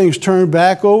unless everything's turned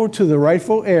back over to the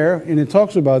rightful heir, and it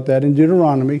talks about that in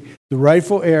Deuteronomy. The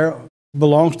rightful heir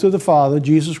belongs to the Father.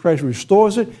 Jesus Christ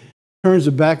restores it, turns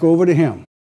it back over to him.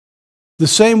 The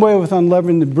same way with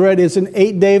unleavened bread, it's an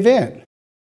 8-day event.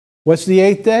 What's the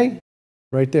 8th day?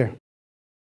 Right there.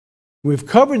 We've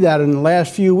covered that in the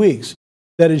last few weeks,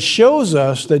 that it shows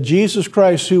us that Jesus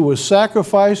Christ, who was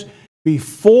sacrificed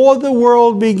before the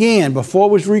world began, before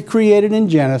it was recreated in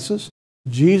Genesis,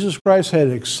 Jesus Christ had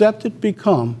accepted to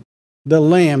become the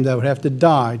lamb that would have to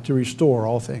die to restore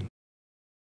all things.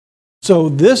 So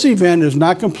this event is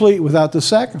not complete without the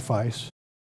sacrifice.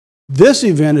 This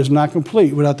event is not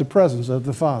complete without the presence of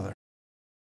the Father.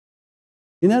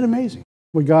 Isn't that amazing,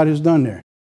 what God has done there?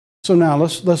 So now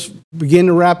let's begin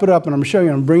to wrap it up, and I'm showing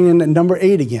you, I'm bringing in number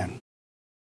 8 again.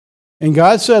 And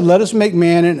God said, let us make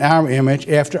man in our image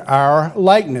after our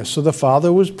likeness. So the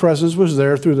Father's presence was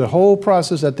there through the whole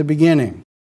process at the beginning.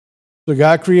 So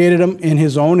God created him in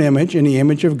his own image. In the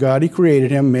image of God, he created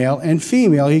him, male and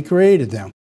female, he created them.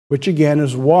 Which again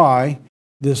is why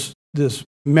this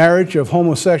marriage of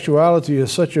homosexuality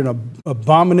is such an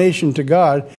abomination to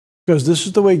God, because this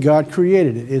is the way God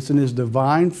created it. It's in his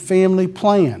divine family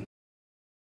plan.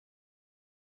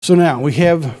 So now we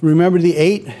have, remember the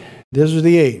 8? This is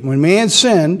the 8. When man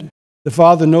sinned, the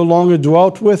Father no longer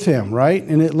dwelt with him, right?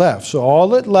 And it left. So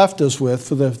all it left us with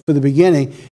for the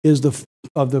beginning is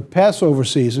of the Passover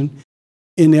season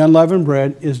in the unleavened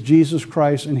bread is Jesus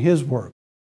Christ and his work.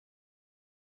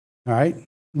 All right?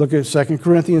 Look at 2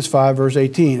 Corinthians 5, verse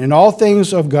 18. And all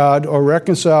things of God are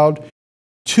reconciled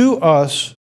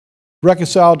us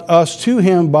to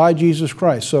him by Jesus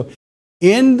Christ. So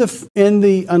in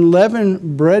the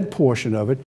unleavened bread portion of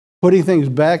it, putting things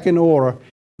back in order,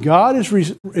 God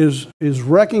is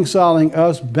reconciling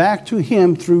us back to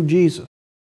him through Jesus.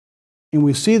 And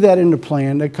we see that in the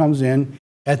plan that comes in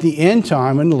at the end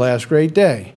time in the last great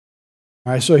day.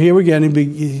 All right, so here we get in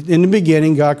the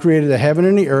beginning, God created the heaven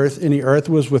and the earth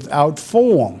was without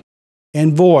form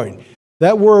and void.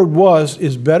 That word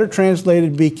is better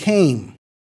translated became.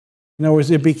 In other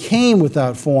words, it became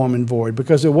without form and void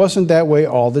because it wasn't that way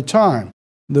all the time.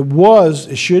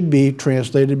 It should be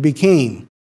translated became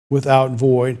without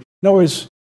void. In other words,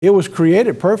 it was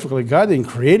created perfectly. God didn't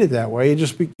create it that way.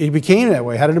 It became that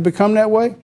way. How did it become that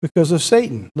way? Because of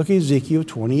Satan. Look at Ezekiel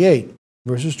 28,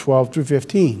 verses 12 through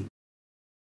 15.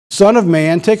 Son of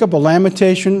man, take up a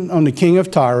lamentation on the king of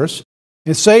Tyrus,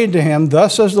 and say to him,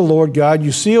 thus says the Lord God,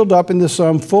 you sealed up in the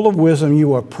sum, full of wisdom,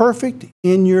 you are perfect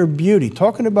in your beauty.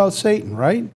 Talking about Satan,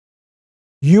 right?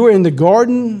 You are in the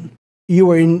garden,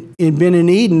 you are been in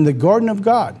Eden, the garden of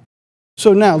God.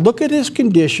 So now, look at his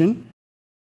condition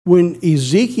when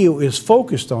Ezekiel is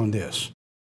focused on this.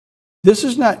 This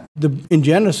is not in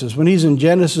Genesis. When he's in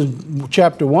Genesis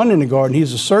chapter 1 in the garden,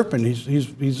 he's a serpent.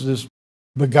 He's this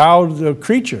beguiled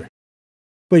creature.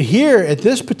 But here, at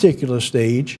this particular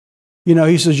stage,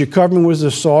 he says, you're covering with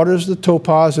the sardis, the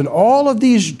topaz, and all of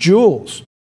these jewels.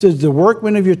 It says, the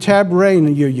workmen of your tabrets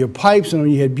and your pipes,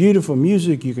 and you had beautiful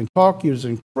music, you can talk, he was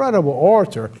an incredible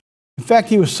orator. In fact,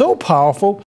 he was so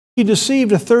powerful, he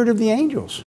deceived a third of the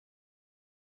angels.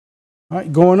 All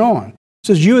right, going on. It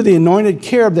says, you are the anointed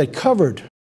cherub that covered.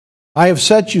 I have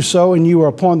set you so, and you are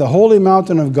upon the holy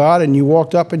mountain of God, and you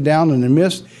walked up and down in the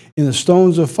midst in the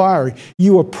stones of fire.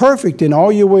 You were perfect in all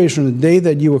your ways from the day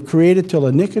that you were created till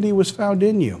iniquity was found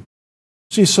in you.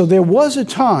 See, so there was a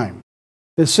time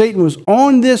that Satan was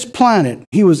on this planet.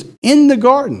 He was in the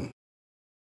garden.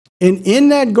 And in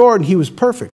that garden, he was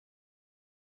perfect.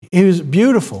 He was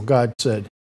beautiful, God said.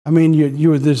 I mean, you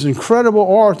were this incredible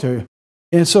orator.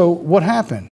 And so what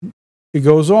happened? It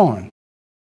goes on.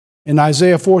 In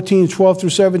Isaiah 14, 12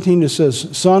 through 17, it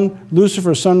says,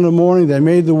 Lucifer, son of the morning, that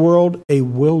made the world a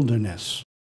wilderness.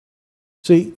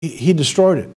 See, he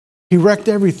destroyed it. He wrecked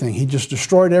everything. He just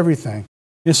destroyed everything.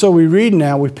 And so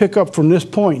we pick up from this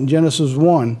point in Genesis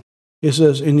 1, it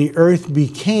says, and the earth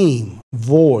became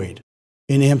void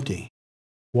and empty.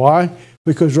 Why?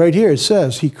 Because right here it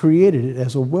says he created it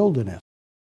as a wilderness.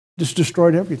 Just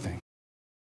destroyed everything.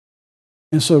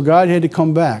 And so God had to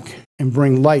come back and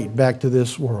bring light back to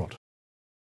this world.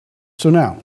 So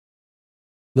now,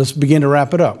 Let's begin to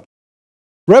wrap it up.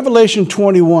 Revelation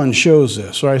 21 shows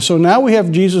this. All right, so now we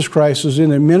have Jesus Christ is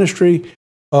in the ministry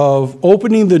of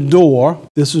opening the door.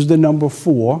 This is the number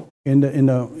 4 in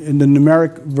the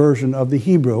numeric version of the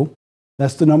Hebrew.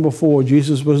 That's the number 4.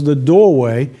 Jesus was the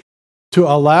doorway to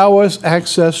allow us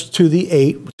access to the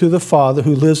 8, to the Father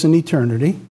who lives in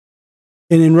eternity.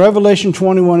 And in Revelation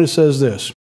 21 it says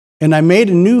this, "And I made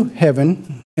a new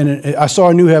heaven, and I saw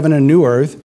a new heaven and a new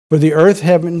earth, for the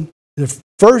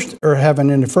first heaven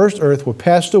and the first earth were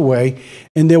passed away,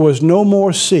 and there was no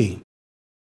more sea."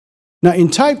 Now, in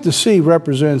type, the sea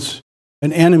represents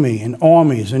an enemy and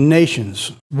armies and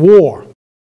nations, war.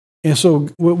 And so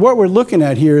what we're looking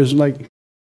at here is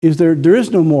there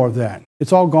is no more of that.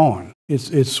 It's all gone.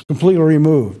 It's completely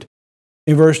removed.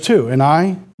 In verse 2, "And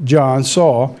I, John,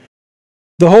 saw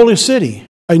the holy city,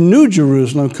 a new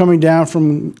Jerusalem coming down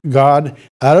from God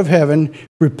out of heaven,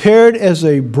 prepared as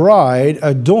a bride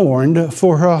adorned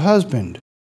for her husband.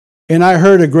 And I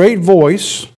heard a great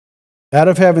voice out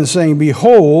of heaven saying,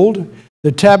 Behold,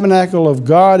 the tabernacle of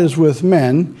God is with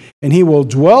men, and he will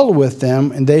dwell with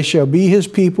them, and they shall be his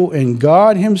people, and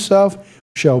God himself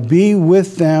shall be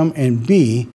with them and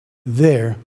be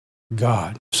their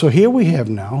God." So here we have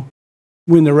now,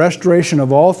 when the restoration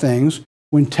of all things,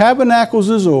 when Tabernacles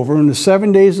is over and the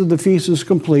 7 days of the feast is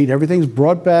complete, everything's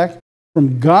brought back.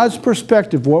 From God's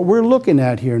perspective, what we're looking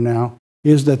at here now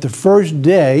is that the first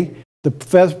day, the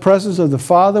presence of the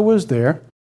Father was there.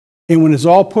 And when it's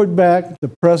all put back,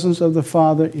 the presence of the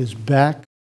Father is back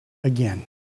again.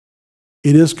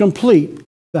 It is complete.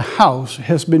 The house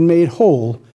has been made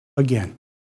whole again.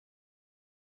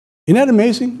 Isn't that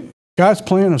amazing? God's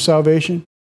plan of salvation.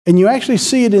 And you actually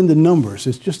see it in the numbers.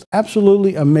 It's just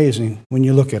absolutely amazing when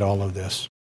you look at all of this.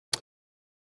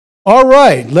 All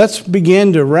right, let's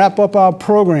begin to wrap up our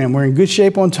program. We're in good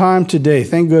shape on time today,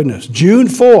 thank goodness. June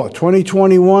 4th,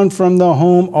 2021 from the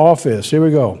home office. Here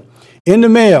we go. In the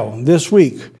mail this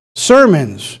week,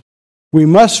 sermons, We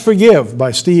Must Forgive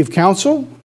by Steve Council,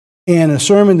 and a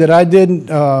sermon that I did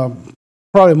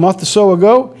probably a month or so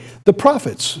ago, The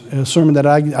Prophets, a sermon that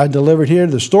I delivered here,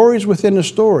 The Stories Within the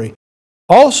Story.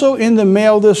 Also in the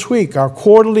mail this week, our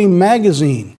quarterly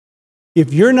magazine.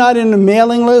 If you're not in the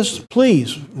mailing list,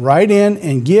 please write in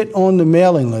and get on the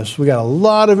mailing list. We got a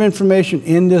lot of information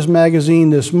in this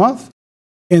magazine this month.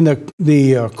 And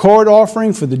the card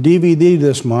offering for the DVD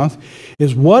this month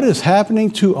is What is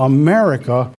Happening to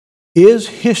America? Is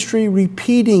History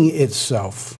Repeating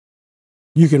Itself?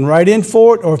 You can write in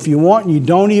for it, or if you want, you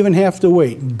don't even have to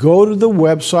wait. Go to the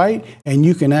website and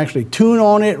you can actually tune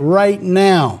on it right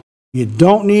now. You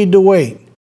don't need to wait.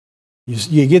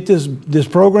 You get this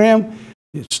program,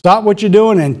 stop what you're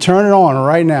doing and turn it on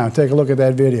right now. Take a look at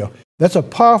that video. That's a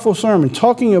powerful sermon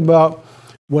talking about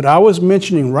what I was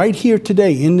mentioning right here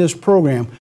today in this program,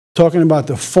 talking about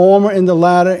the former and the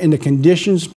latter and the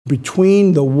conditions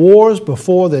between the wars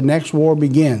before the next war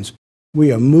begins.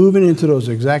 We are moving into those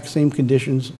exact same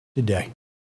conditions today.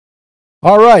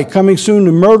 All right, coming soon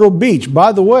to Myrtle Beach.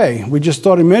 By the way, we just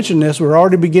started mentioning this. We're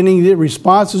already beginning to get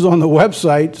responses on the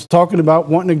website talking about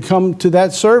wanting to come to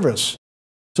that service.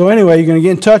 So anyway, you're going to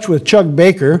get in touch with Chuck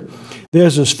Baker.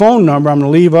 There's his phone number I'm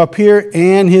going to leave up here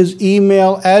and his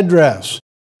email address.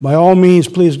 By all means,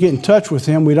 please get in touch with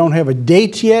him. We don't have a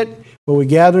date yet, but we're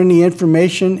gathering the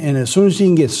information, and as soon as he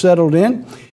can get settled in,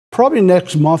 probably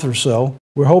next month or so,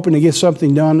 we're hoping to get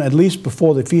something done at least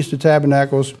before the Feast of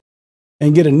Tabernacles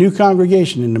and get a new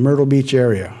congregation in the Myrtle Beach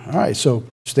area. All right, so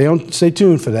stay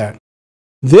tuned for that.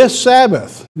 This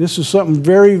Sabbath, this is something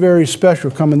very, very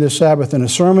special coming this Sabbath in a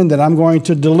sermon that I'm going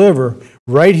to deliver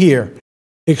right here,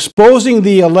 Exposing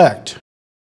the Elect,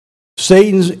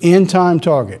 Satan's End-Time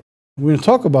Target. We're going to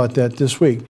talk about that this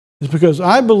week. It's because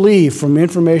I believe from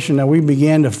information that we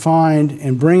began to find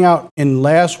and bring out in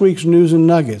last week's News and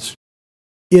Nuggets,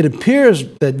 it appears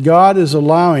that God is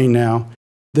allowing now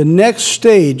the next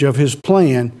stage of his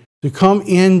plan to come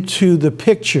into the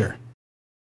picture.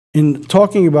 In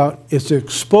talking about it's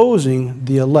exposing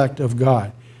the elect of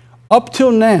God. Up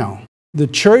till now, the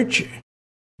Church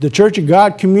of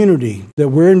God community that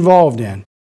we're involved in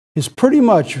has pretty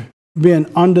much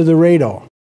been under the radar.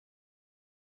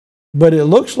 But it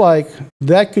looks like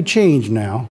that could change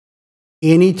now,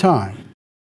 anytime.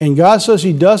 And God says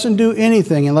he doesn't do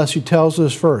anything unless he tells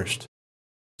us first.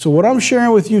 So what I'm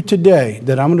sharing with you today,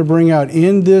 that I'm going to bring out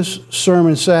in this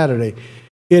sermon Saturday,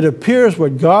 it appears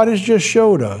what God has just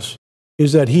showed us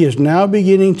is that he is now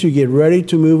beginning to get ready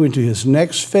to move into his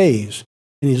next phase.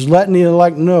 And he's letting the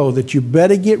elect know that you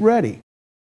better get ready.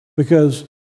 Because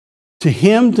to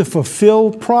him to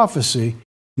fulfill prophecy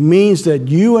means that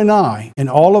you and I and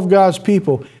all of God's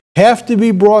people have to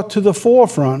be brought to the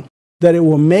forefront, that it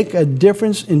will make a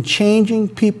difference in changing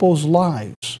people's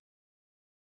lives.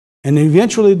 And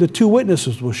eventually the two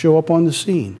witnesses will show up on the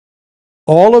scene.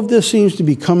 All of this seems to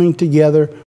be coming together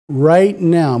right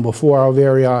now before our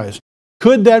very eyes.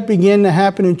 Could that begin to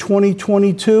happen in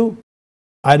 2022?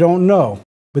 I don't know.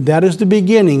 But that is the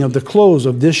beginning of the close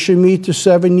of this Shemitah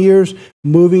 7 years,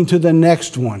 moving to the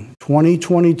next one,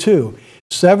 2022.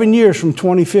 7 years from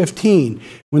 2015,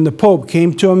 when the Pope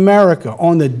came to America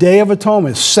on the Day of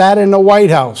Atonement, sat in the White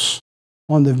House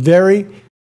on the very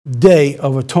Day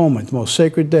of Atonement, the most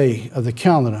sacred day of the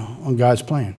calendar on God's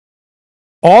plan.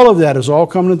 All of that is all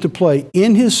coming into play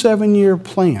in his 7-year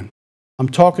plan. I'm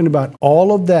talking about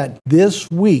all of that this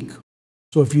week.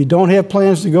 So if you don't have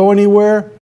plans to go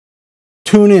anywhere,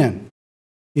 tune in.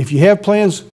 If you have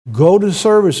plans, go to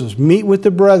services, meet with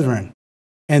the brethren,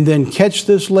 and then catch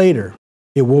this later.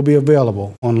 It will be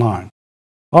available online.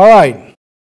 All right,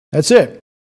 that's it.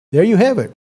 There you have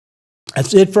it.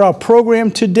 That's it for our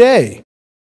program today.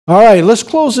 All right, let's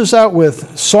close this out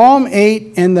with Psalm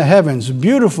 8 and the Heavens.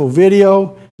 Beautiful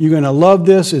video. You're going to love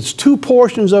this. It's two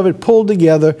portions of it pulled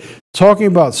together, talking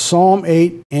about Psalm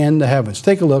 8 and the Heavens.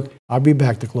 Take a look. I'll be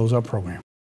back to close our program.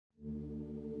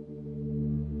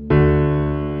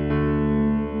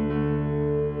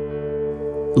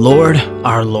 Lord,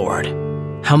 our Lord,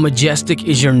 how majestic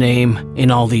is your name in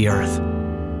all the earth.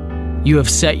 You have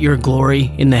set your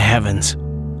glory in the heavens.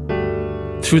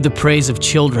 Through the praise of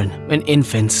children and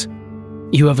infants,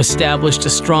 you have established a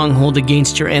stronghold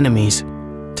against your enemies,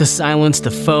 to silence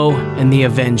the foe and the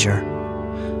avenger.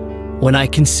 When I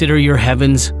consider your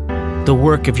heavens, the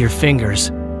work of your fingers,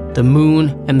 the moon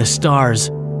and the stars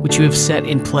which you have set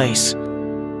in place.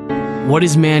 What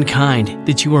is mankind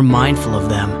that you are mindful of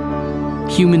them?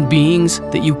 Human beings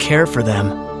that you care for them.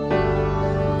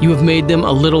 You have made them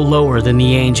a little lower than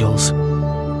the angels,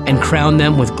 and crowned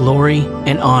them with glory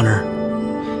and honor.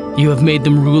 You have made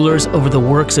them rulers over the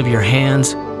works of your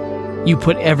hands. You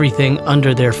put everything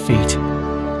under their feet,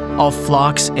 all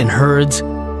flocks and herds,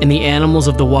 and the animals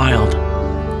of the wild,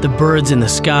 the birds in the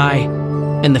sky,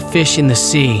 and the fish in the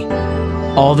sea,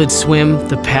 all that swim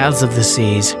the paths of the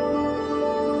seas.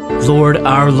 Lord,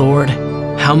 our Lord,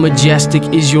 how majestic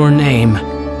is your name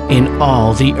in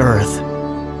all the earth.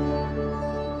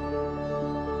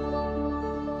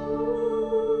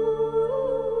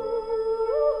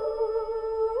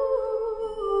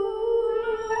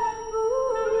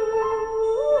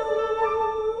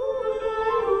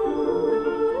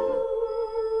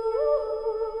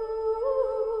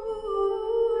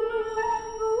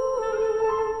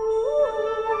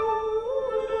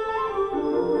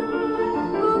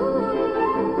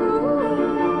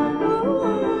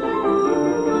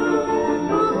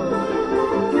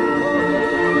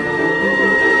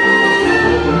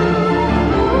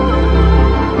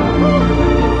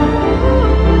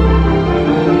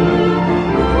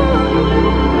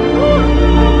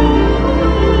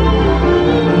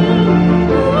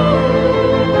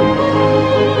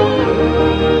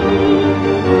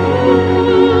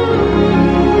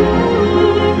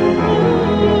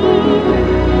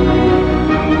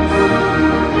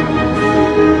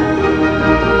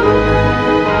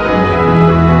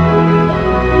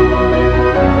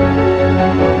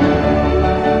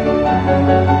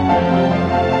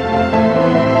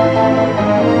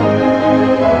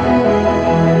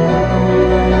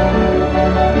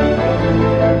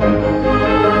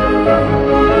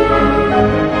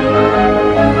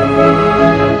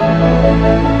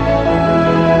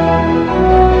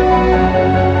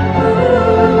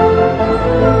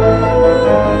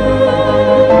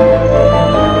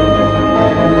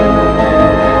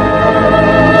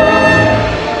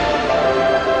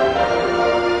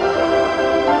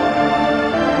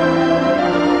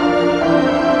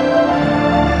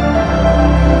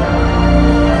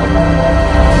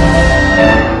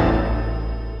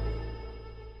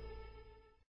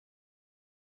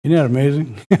 Isn't that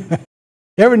amazing?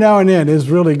 Every now and then, it's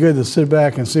really good to sit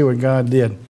back and see what God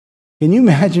did. Can you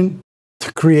imagine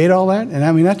to create all that? And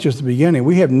I mean, that's just the beginning.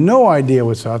 We have no idea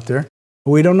what's out there,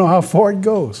 but we don't know how far it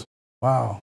goes.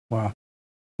 Wow, wow.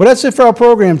 Well, that's it for our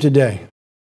program today.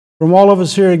 From all of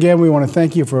us here again, we want to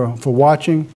thank you for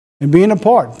watching and being a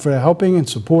part, for helping and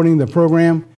supporting the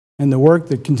program and the work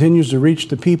that continues to reach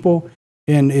the people.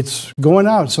 And it's going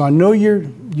out. So I know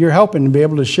you're helping to be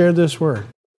able to share this word.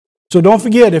 So don't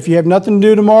forget, if you have nothing to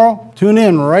do tomorrow, tune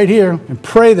in right here and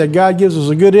pray that God gives us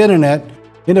a good internet.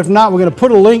 And if not, we're going to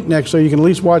put a link next so you can at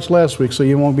least watch last week so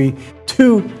you won't be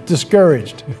too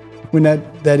discouraged when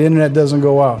that internet doesn't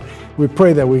go out. We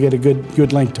pray that we get a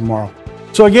good link tomorrow.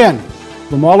 So again,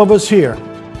 from all of us here,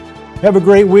 Have a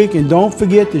great week, and don't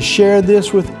forget to share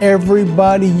this with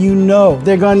everybody you know.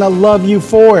 They're going to love you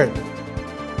for it.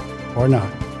 Or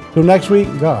not. Till next week,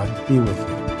 God be with you.